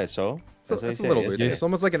 Yeah, so? So That's what it's I a little say, weird. yesterday. It's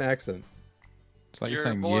almost like an accent. It's like You're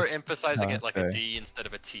saying more yes. emphasizing it like a okay. D instead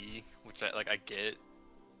of a T, which I get,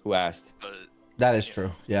 Who asked? but That is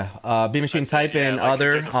true. Yeah. B Machine, That's it, type in yeah, like,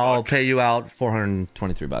 other. gives a I'll fuck. pay you out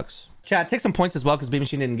 423 bucks. Chat, take some points as well because B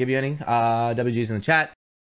Machine didn't give you any. WG's in the chat.